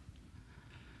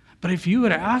 But if you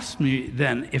had asked me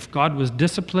then if God was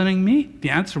disciplining me,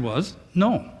 the answer was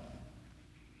no.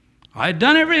 I had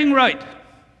done everything right.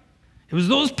 It was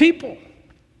those people.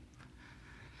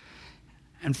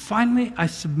 And finally, I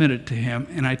submitted to him,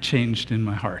 and I changed in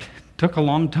my heart. It took a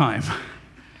long time.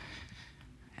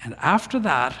 And after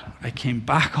that, I came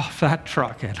back off that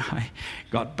truck, and I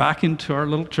got back into our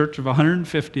little church of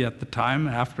 150 at the time,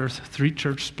 after 3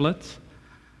 church splits.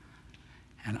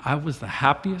 And I was the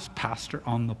happiest pastor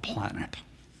on the planet.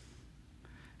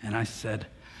 And I said,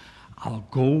 I'll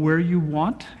go where you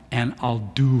want, and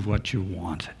I'll do what you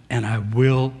want, and I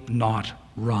will not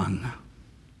run.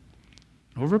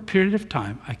 Over a period of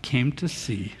time, I came to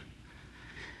see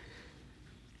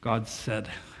God said,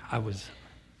 I was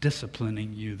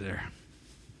disciplining you there.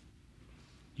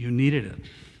 You needed it.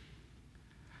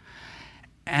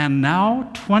 And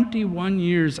now, 21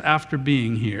 years after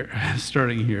being here,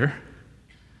 starting here,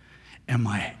 am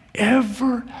I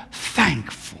ever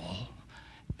thankful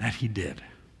that he did?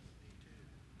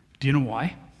 Do you know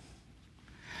why?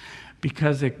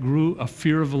 Because it grew a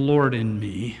fear of the Lord in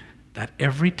me that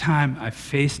every time I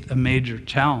faced a major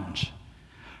challenge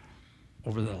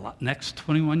over the next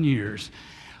 21 years,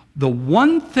 the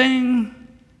one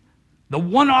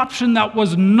option that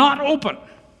was not open,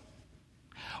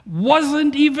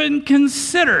 wasn't even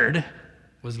considered,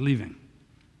 was leaving.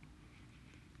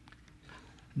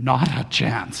 Not a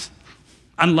chance,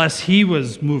 unless he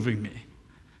was moving me.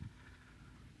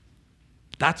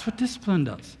 That's what discipline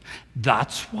does.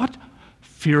 That's what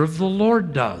fear of the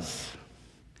Lord does.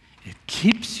 It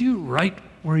keeps you right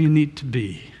where you need to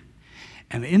be.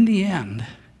 And in the end,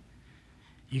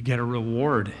 you get a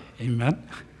reward. Amen?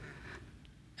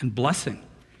 And blessing.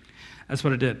 That's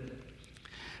what it did.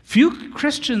 Few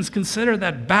Christians consider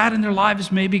that bad in their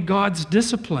lives may be God's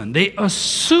discipline. They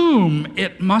assume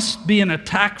it must be an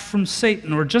attack from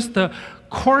Satan or just the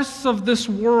course of this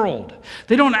world.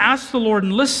 They don't ask the Lord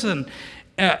and listen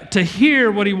to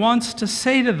hear what he wants to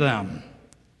say to them.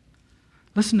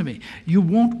 Listen to me. You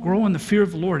won't grow in the fear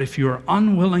of the Lord if you are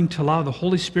unwilling to allow the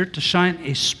Holy Spirit to shine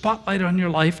a spotlight on your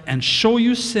life and show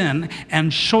you sin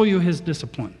and show you his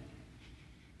discipline.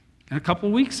 In a couple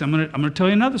of weeks, I'm going to tell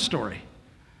you another story.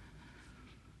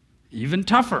 Even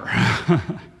tougher.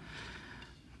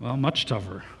 Well, much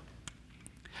tougher.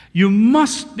 You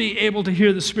must be able to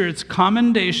hear the Spirit's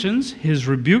commendations, his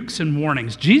rebukes and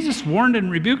warnings. Jesus warned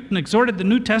and rebuked and exhorted the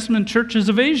New Testament churches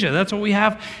of Asia. That's what we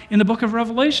have in the book of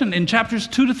Revelation in chapters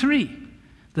 2 to 3.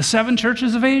 The 7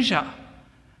 churches of Asia.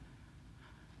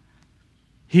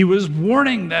 He was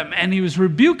warning them and he was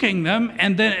rebuking them.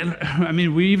 And then,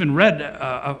 we even read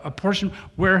a portion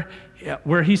where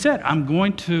he said, I'm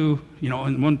going to,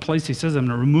 in one place he says, I'm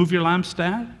going to remove your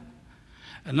lampstand.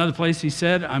 Another place he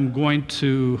said, I'm going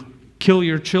to kill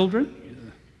your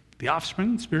children, the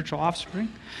offspring, spiritual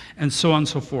offspring, and so on and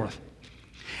so forth.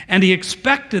 And he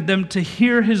expected them to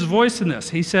hear his voice in this.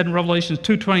 He said in Revelation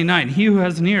 2:29, "He who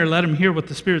has an ear, let him hear what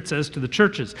the Spirit says to the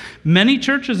churches." Many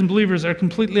churches and believers are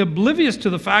completely oblivious to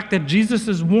the fact that Jesus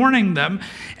is warning them,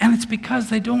 and it's because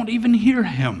they don't even hear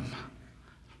him.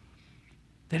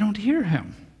 They don't hear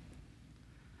him.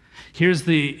 Here's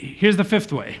the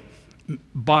fifth way.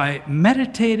 By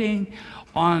meditating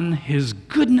on his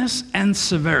goodness and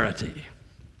severity.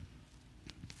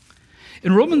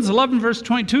 In Romans 11, verse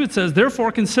 22, it says,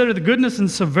 "Therefore consider the goodness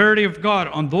and severity of God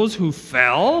on those who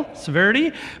fell,"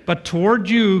 severity, "but toward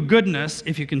you goodness,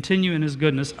 if you continue in his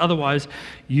goodness, otherwise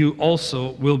you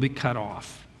also will be cut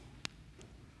off."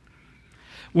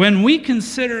 When we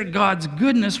consider God's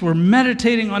goodness, we're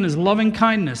meditating on his loving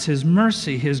kindness, his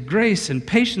mercy, his grace, and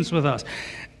patience with us.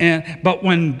 But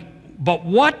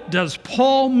what does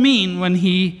Paul mean when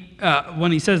he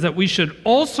says that we should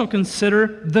also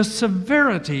consider the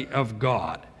severity of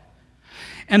God?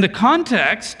 And the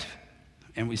context,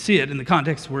 and we see it in the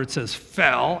context where it says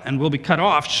fell and will be cut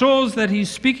off, shows that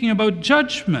he's speaking about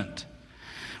judgment.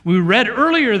 We read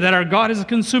earlier that our God is a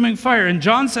consuming fire, and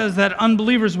John says that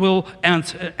unbelievers will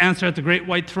answer at the great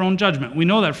white throne judgment. We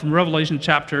know that from Revelation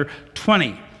chapter 20.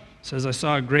 It says, "I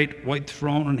saw a great white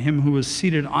throne and him who was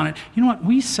seated on it." You know what?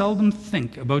 We seldom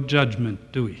think about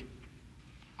judgment, do we?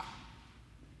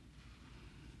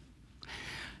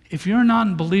 If you're a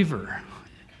non-believer,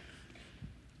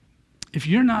 if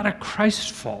you're not a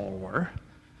Christ follower,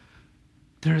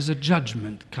 there is a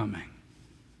judgment coming.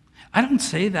 I don't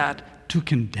say that to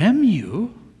condemn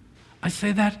you. I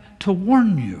say that to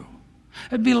warn you.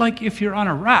 It'd be like if you're on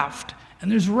a raft and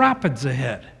there's rapids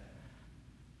ahead.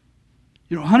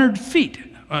 100 feet,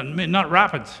 not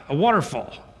rapids, a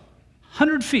waterfall.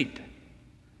 100 feet,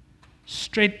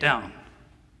 straight down.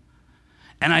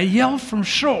 And I yell from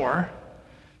shore,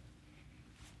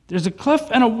 "There's a cliff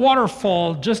and a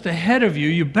waterfall just ahead of you.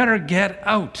 You better get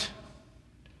out."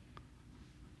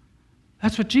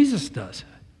 That's what Jesus does.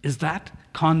 Is that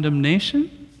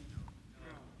condemnation?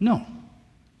 No.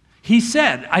 He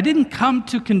said, "I didn't come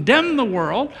to condemn the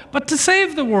world, but to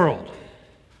save the world."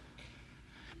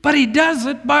 But he does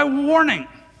it by warning.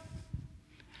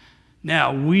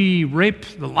 Now, we rape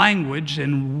the language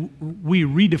and we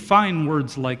redefine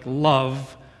words like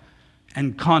love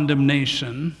and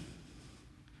condemnation,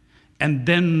 and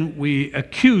then we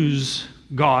accuse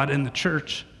God and the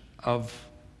church of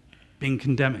being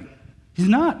condemning. He's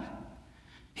not.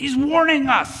 He's warning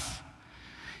us.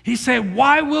 He said,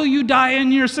 "Why will you die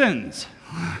in your sins?"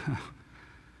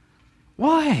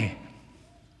 Why?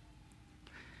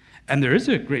 And there is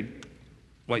a great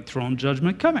white throne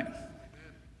judgment coming.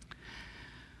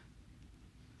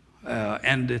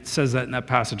 And it says that in that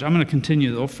passage. I'm going to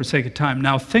continue, though, for sake of time.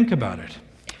 Now think about it.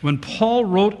 When Paul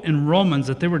wrote in Romans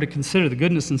that they were to consider the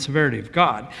goodness and severity of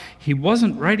God, he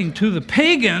wasn't writing to the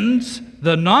pagans,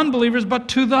 the non-believers, but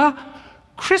to the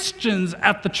Christians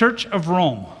at the Church of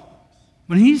Rome.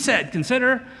 When he said,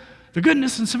 "Consider the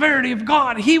goodness and severity of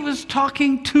God," he was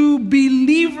talking to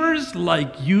believers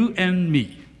like you and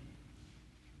me.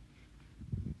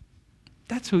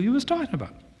 That's who he was talking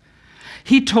about.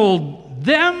 He told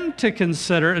them to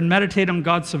consider and meditate on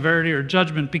God's severity or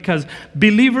judgment because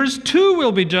believers too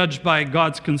will be judged by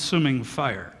God's consuming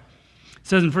fire. It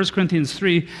says in 1 Corinthians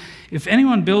 3, "If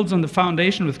anyone builds on the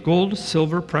foundation with gold,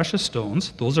 silver, precious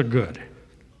stones," those are good.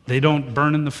 They don't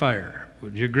burn in the fire.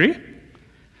 Would you agree?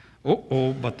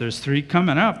 But there's three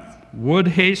coming up. "Wood,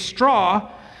 hay, straw.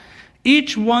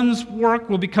 Each one's work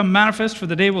will become manifest, for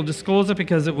the day will disclose it,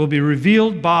 because it will be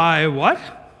revealed by" what?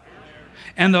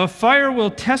 "And the fire will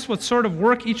test what sort of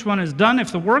work each one has done.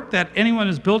 If the work that anyone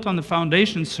has built on the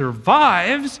foundation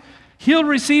survives, he'll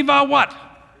receive a" what?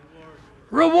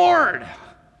 Reward.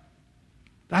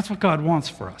 That's what God wants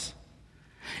for us.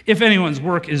 "If anyone's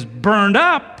work is burned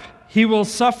up, he will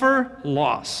suffer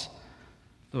loss,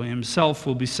 though he himself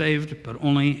will be saved, but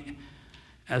only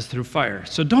as through fire."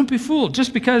 So don't be fooled.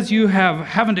 Just because you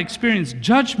haven't experienced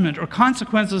judgment or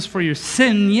consequences for your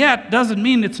sin yet doesn't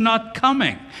mean it's not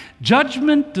coming.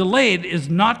 Judgment delayed is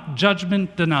not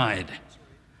judgment denied.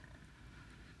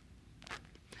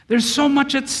 There's so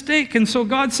much at stake, and so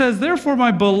God says, "Therefore,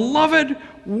 my beloved,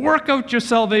 work out your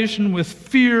salvation with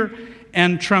fear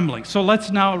and trembling." So let's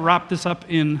now wrap this up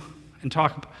and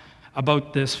talk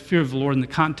about this fear of the Lord in the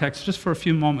context just for a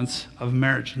few moments of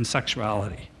marriage and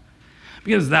sexuality,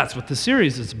 because that's what the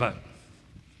series is about.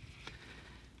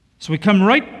 So we come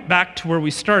right back to where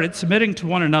we started, submitting to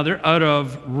one another out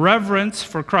of reverence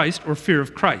for Christ or fear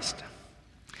of Christ.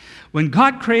 When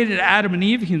God created Adam and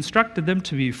Eve, he instructed them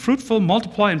to be fruitful,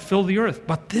 multiply, and fill the earth.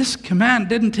 But this command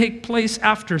didn't take place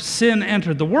after sin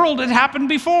entered the world. It happened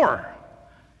before.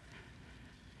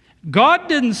 God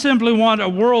didn't simply want a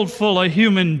world full of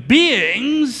human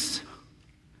beings.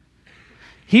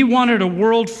 He wanted a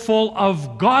world full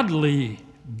of godly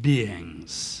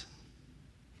beings.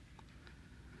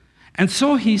 And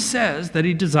so he says that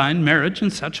he designed marriage in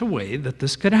such a way that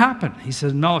this could happen. He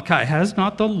says, Malachi, has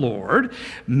not the Lord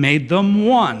made them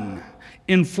one?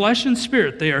 In flesh and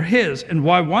spirit they are his. And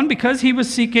why one? Because he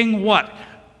was seeking what?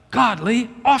 Godly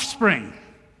offspring.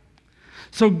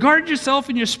 So guard yourself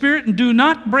in your spirit and do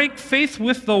not break faith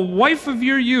with the wife of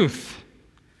your youth.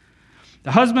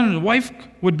 The husband and the wife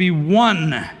would be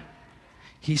one.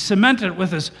 He cemented it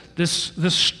with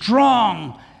this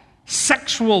strong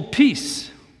sexual peace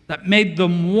that made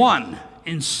them one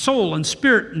in soul and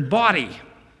spirit and body.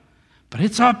 But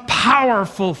it's a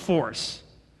powerful force.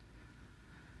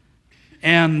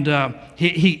 And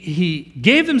he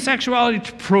gave them sexuality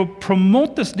to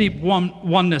promote this deep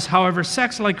oneness. However,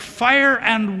 sex, like fire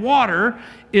and water,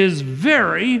 is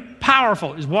very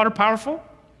powerful. Is water powerful?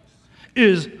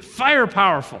 Is fire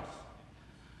powerful?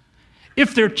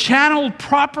 If they're channeled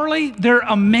properly, they're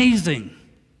amazing.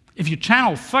 If you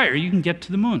channel fire, you can get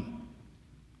to the moon.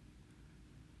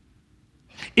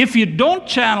 If you don't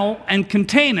channel and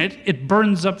contain it, it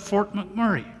burns up Fort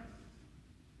McMurray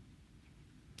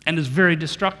and is very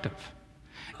destructive.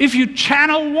 If you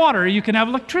channel water, you can have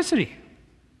electricity.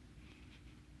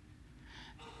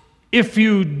 If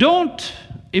you're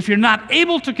not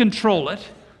able to control it,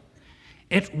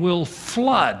 it will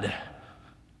flood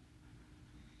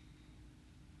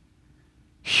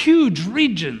huge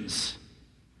regions,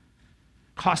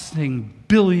 costing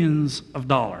billions of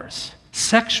dollars.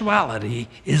 Sexuality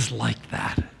is like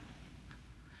that.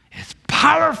 It's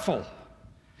powerful.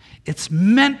 It's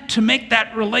meant to make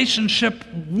that relationship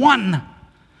one,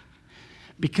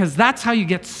 because that's how you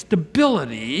get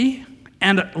stability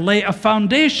and lay a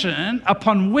foundation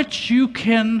upon which you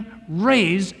can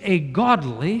raise a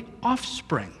godly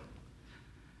offspring.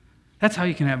 That's how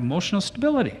you can have emotional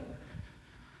stability.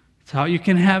 It's how you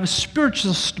can have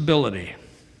spiritual stability,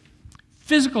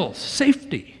 physical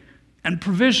safety, and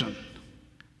provision.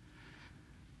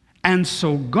 And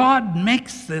so God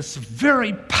makes this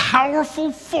very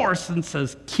powerful force and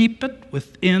says, keep it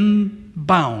within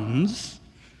bounds,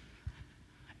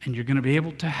 and you're going to be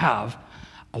able to have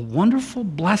a wonderful,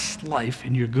 blessed life,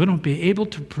 and you're going to be able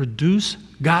to produce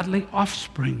godly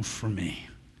offspring for me.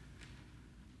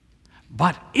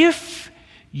 But if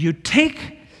you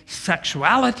take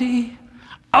sexuality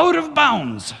out of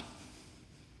bounds,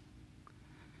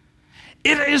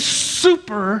 it is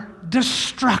super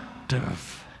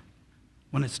destructive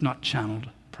when it's not channeled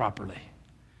properly,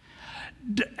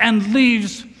 and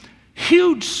leaves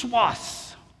huge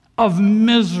swaths of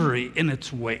misery in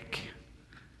its wake,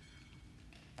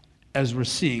 as we're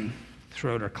seeing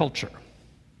throughout our culture.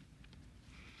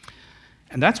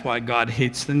 And that's why God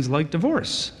hates things like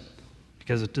divorce,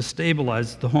 because it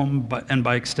destabilizes the home and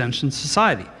by extension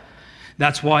society.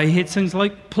 That's why he hates things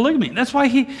like polygamy. That's why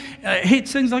he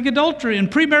hates things like adultery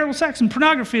and premarital sex and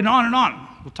pornography and on and on.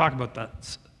 We'll talk about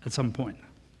that at some point.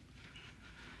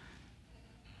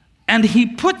 And he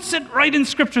puts it right in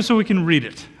Scripture so we can read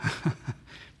it.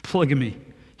 Polygamy.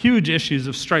 Huge issues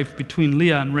of strife between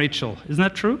Leah and Rachel. Isn't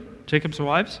that true? Jacob's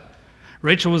wives.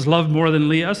 Rachel was loved more than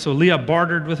Leah, so Leah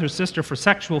bartered with her sister for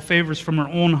sexual favors from her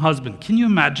own husband. Can you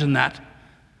imagine that?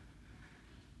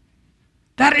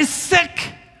 That is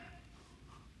sick.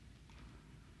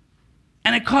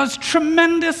 And it caused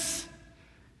tremendous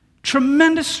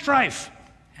strife.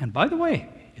 And by the way,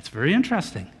 it's very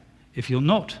interesting, if you'll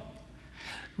note.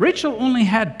 Rachel only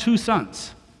had 2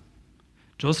 sons,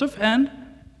 Joseph and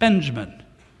Benjamin.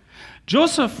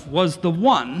 Joseph was the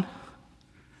one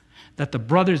that the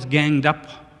brothers ganged up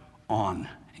on.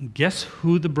 And guess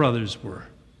who the brothers were?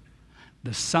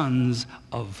 The sons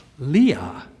of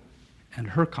Leah and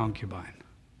her concubine.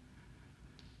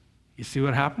 You see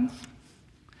what happens?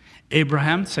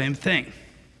 Abraham, same thing.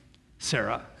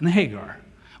 Sarah and Hagar.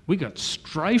 We got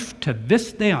strife to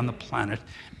this day on the planet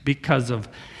because of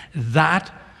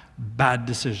that bad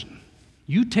decision.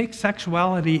 You take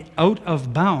sexuality out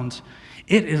of bounds,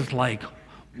 it is like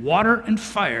water and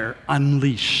fire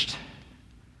unleashed,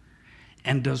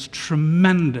 and does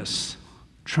tremendous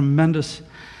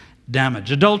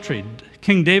damage. Adultery.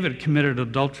 King David committed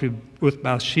adultery with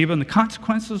Bathsheba, and the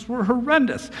consequences were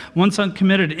horrendous. One son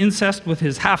committed incest with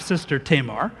his half-sister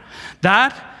Tamar.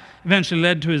 That eventually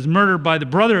led to his murder by the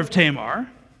brother of Tamar.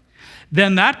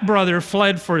 Then that brother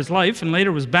fled for his life and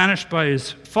later was banished by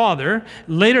his father.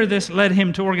 Later, this led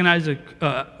him to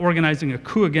organizing a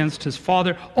coup against his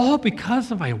father, all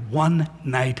because of a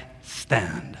one-night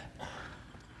stand. Do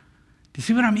you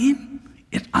see what I mean?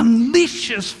 It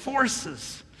unleashes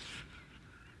forces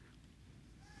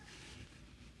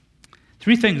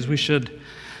Three things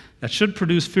that should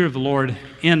produce fear of the Lord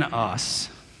in us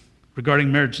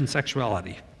regarding marriage and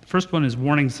sexuality. The first one is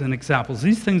warnings and examples.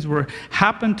 These things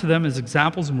happened to them as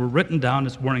examples and were written down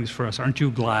as warnings for us. Aren't you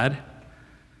glad?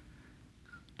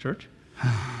 Church?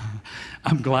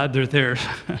 I'm glad they're there.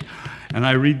 And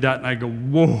I read that and I go,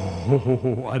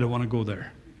 whoa, I don't want to go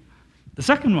there. The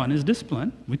second one is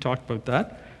discipline. We talked about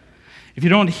that. If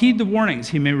you don't heed the warnings,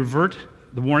 he may revert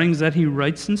the warnings that he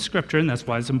writes in Scripture, and that's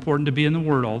why it's important to be in the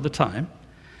Word all the time,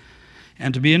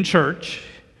 and to be in church,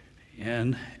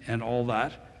 and all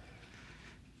that.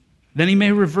 Then he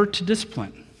may revert to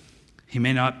discipline. He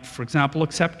may not, for example,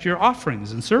 accept your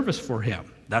offerings and service for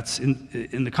him. That's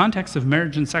in the context of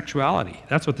marriage and sexuality.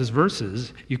 That's what this verse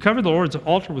is. You cover the Lord's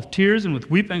altar with tears and with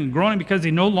weeping and groaning because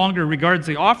he no longer regards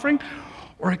the offering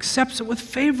or accepts it with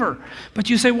favor. But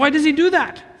you say, why does he do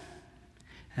that?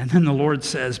 And then the Lord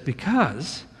says,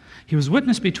 because he was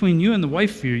witness between you and the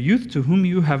wife of your youth to whom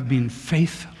you have been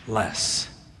faithless.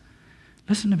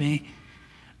 Listen to me.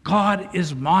 God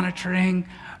is monitoring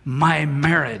my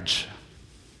marriage.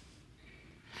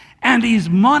 And he's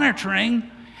monitoring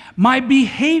my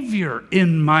behavior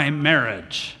in my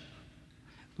marriage.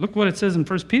 Look what it says in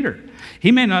 1 Peter.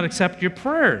 He may not accept your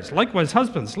prayers. Likewise,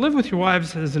 husbands, live with your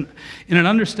wives in an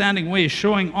understanding way,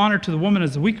 showing honor to the woman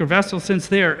as the weaker vessel, since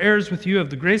they are heirs with you of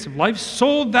the grace of life,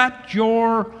 so that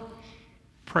your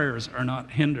prayers are not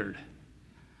hindered.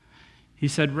 He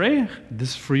said, Ray, this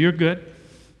is for your good.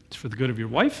 It's for the good of your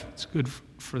wife. It's good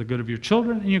for the good of your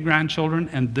children and your grandchildren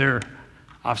and their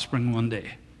offspring one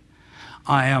day.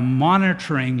 I am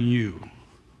monitoring you.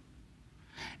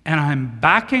 And I'm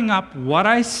backing up what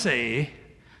I say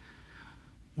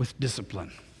with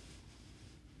discipline.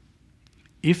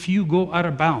 If you go out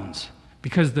of bounds,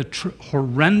 because the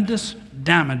horrendous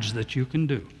damage that you can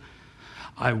do,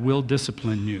 I will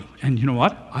discipline you. And you know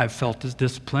what? I've felt his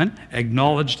discipline,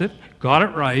 acknowledged it, got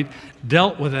it right,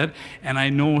 dealt with it, and I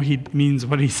know he means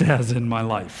what he says in my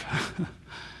life.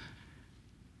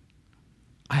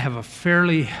 I have a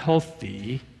fairly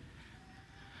healthy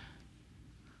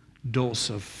dose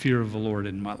of fear of the Lord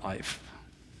in my life.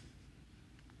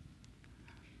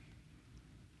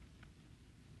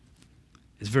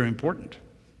 It's very important.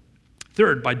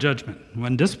 Third, by judgment.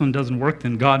 When discipline doesn't work,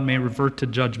 then God may revert to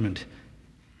judgment.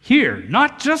 Here,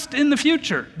 not just in the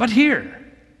future, but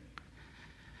here.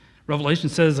 Revelation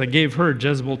says, I gave her,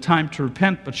 Jezebel, time to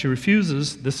repent, but she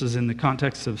refuses. This is in the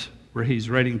context of where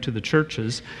he's writing to the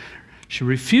churches. She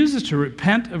refuses to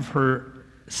repent of her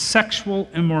sexual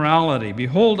immorality.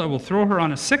 Behold, I will throw her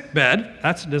on a sick bed,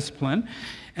 that's discipline,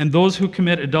 and those who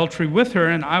commit adultery with her,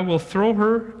 and I will throw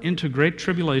her into great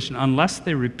tribulation unless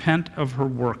they repent of her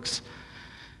works.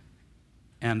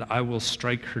 And I will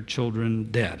strike her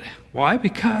children dead. Why?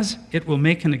 Because it will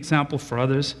make an example for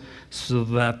others so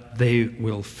that they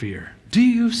will fear. Do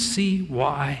you see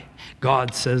why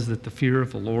God says that the fear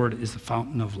of the Lord is the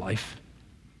fountain of life?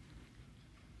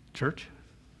 Church?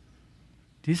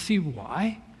 Do you see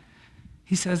why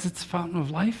he says it's the fountain of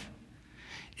life?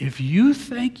 If you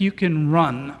think you can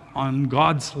run on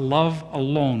God's love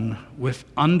alone with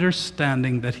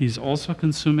understanding that he's also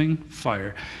consuming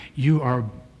fire, you are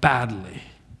badly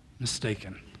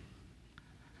mistaken.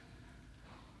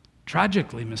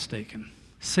 Tragically mistaken.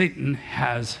 Satan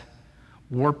has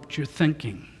warped your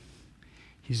thinking.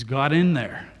 He's got in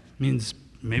there. Means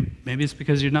maybe it's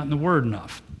because you're not in the Word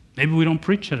enough. Maybe we don't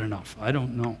preach it enough. I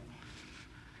don't know.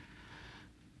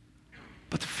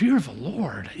 But the fear of the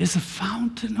Lord is a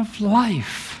fountain of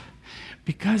life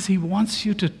because he wants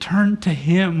you to turn to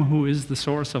him who is the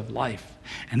source of life.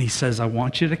 And he says, I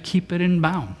want you to keep it in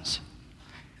bounds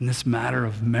in this matter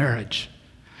of marriage,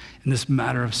 in this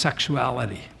matter of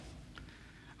sexuality.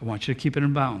 I want you to keep it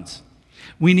in bounds.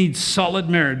 We need solid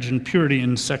marriage and purity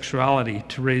in sexuality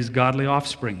to raise godly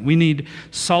offspring. We need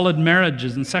solid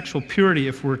marriages and sexual purity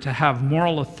if we're to have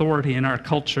moral authority in our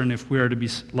culture and if we are to be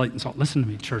light and salt. Listen to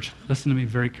me, church. Listen to me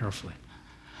very carefully.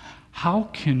 How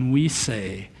can we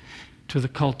say to the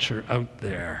culture out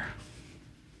there,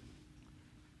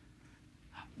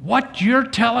 what you're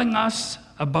telling us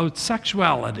about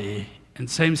sexuality and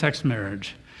same-sex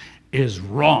marriage is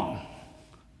wrong,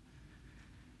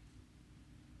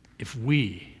 if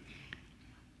we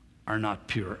are not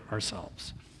pure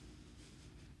ourselves?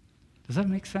 Does that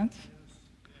make sense?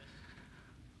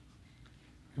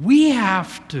 We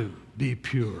have to be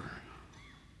pure.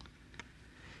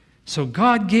 So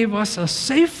God gave us a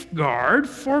safeguard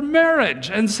for marriage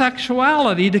and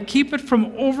sexuality to keep it from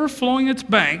overflowing its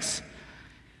banks.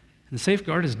 And the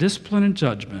safeguard is discipline and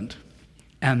judgment.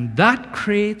 And that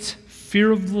creates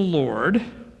fear of the Lord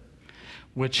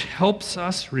which helps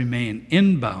us remain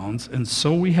in bounds, and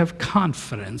so we have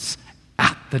confidence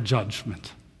at the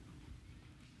judgment.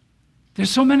 There's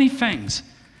so many things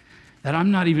that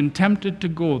I'm not even tempted to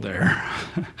go there.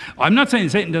 I'm not saying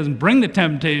Satan doesn't bring the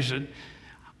temptation.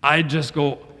 I just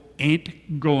go,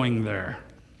 ain't going there.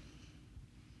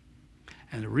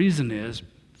 And the reason is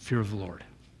fear of the Lord.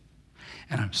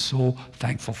 And I'm so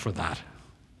thankful for that.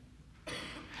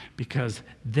 Because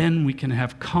then we can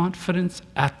have confidence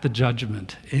at the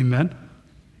judgment. Amen?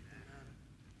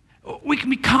 We can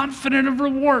be confident of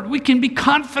reward. We can be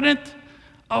confident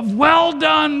of well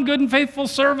done, good and faithful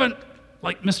servant,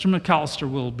 like Mr. McAllister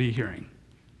will be hearing.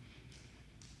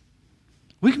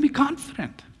 We can be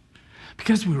confident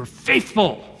because we were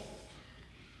faithful.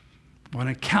 When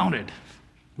it counted,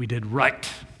 we did right.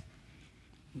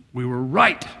 We were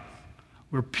right.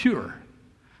 We're pure.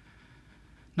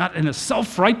 Not in a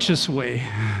self-righteous way,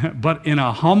 but in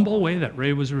a humble way that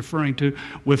Ray was referring to,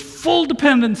 with full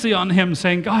dependency on him,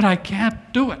 saying, God, I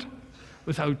can't do it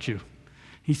without you.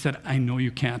 He said, I know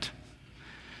you can't.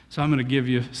 So I'm going to give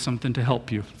you something to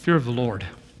help you. Fear of the Lord.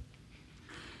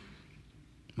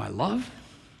 My love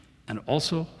and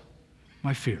also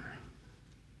my fear.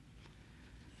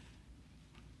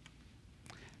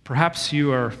 Perhaps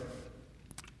you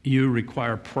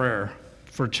require prayer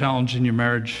for a challenge in your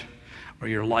marriage or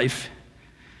your life.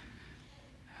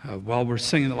 While we're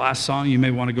singing the last song, you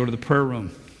may want to go to the prayer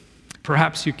room.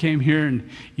 Perhaps you came here and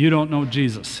you don't know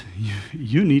Jesus.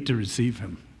 You need to receive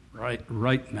him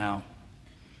right now.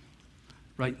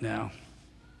 Right now.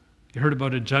 You heard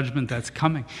about a judgment that's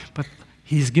coming, but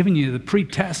he's giving you the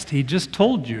pre-test. He just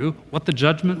told you what the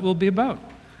judgment will be about.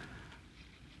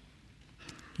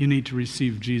 You need to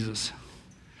receive Jesus.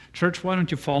 Church, why don't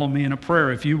you follow me in a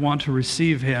prayer if you want to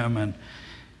receive him and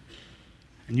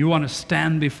you want to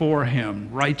stand before him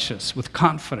righteous with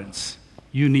confidence.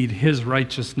 You need his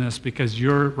righteousness because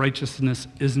your righteousness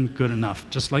isn't good enough,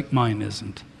 just like mine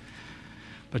isn't.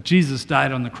 But Jesus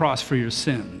died on the cross for your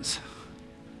sins.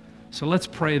 So let's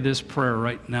pray this prayer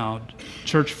right now.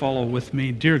 Church, follow with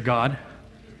me. Dear God,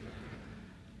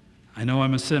 I know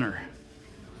I'm a sinner,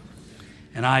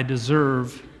 and I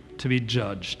deserve to be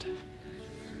judged.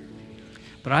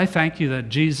 But I thank you that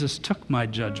Jesus took my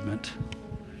judgment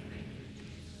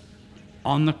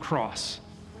on the cross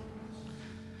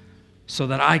so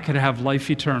that I could have life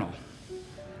eternal,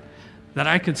 that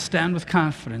I could stand with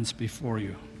confidence before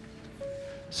you.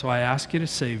 So I ask you to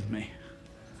save me.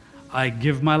 I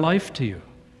give my life to you.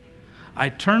 I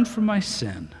turn from my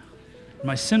sin,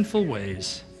 my sinful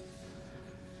ways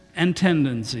and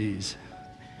tendencies,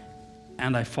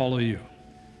 and I follow you.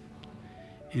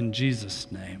 In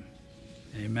Jesus' name,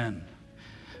 amen.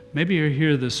 Maybe you're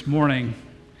here this morning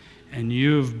and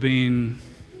the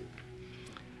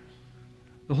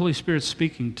Holy Spirit's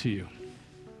speaking to you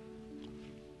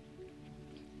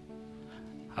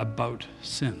about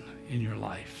sin in your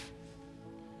life.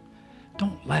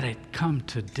 Don't let it come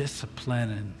to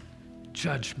discipline and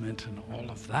judgment and all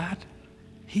of that.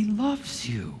 He loves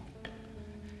you,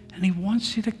 and he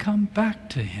wants you to come back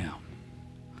to him.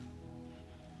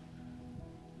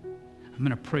 I'm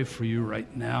going to pray for you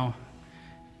right now.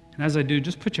 And as I do,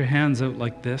 just put your hands out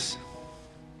like this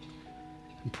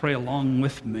and pray along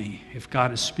with me if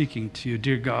God is speaking to you.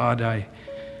 Dear God, I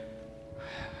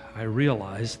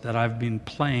realize that I've been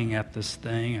playing at this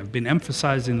thing. I've been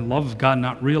emphasizing the love of God,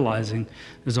 not realizing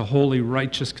there's a holy,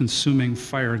 righteous, consuming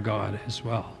fire God as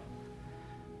well,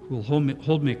 who will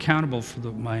hold me accountable for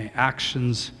my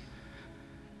actions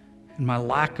and my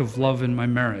lack of love in my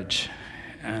marriage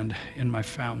and in my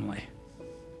family.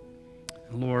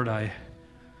 And Lord, I've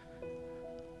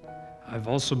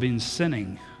also been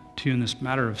sinning to you in this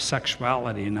matter of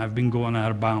sexuality, and I've been going out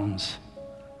of bounds.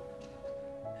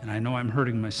 And I know I'm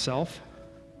hurting myself,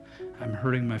 I'm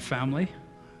hurting my family,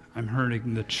 I'm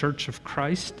hurting the Church of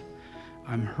Christ,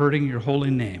 I'm hurting your holy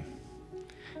name.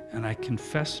 And I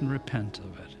confess and repent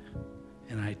of it.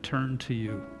 And I turn to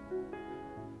you,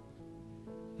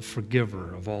 the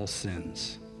forgiver of all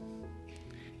sins.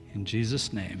 In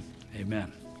Jesus' name,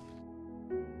 amen.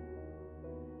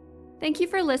 Thank you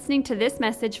for listening to this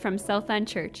message from Southland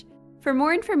Church. For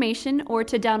more information or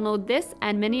to download this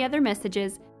and many other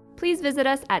messages, please visit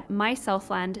us at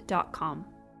mysouthland.com.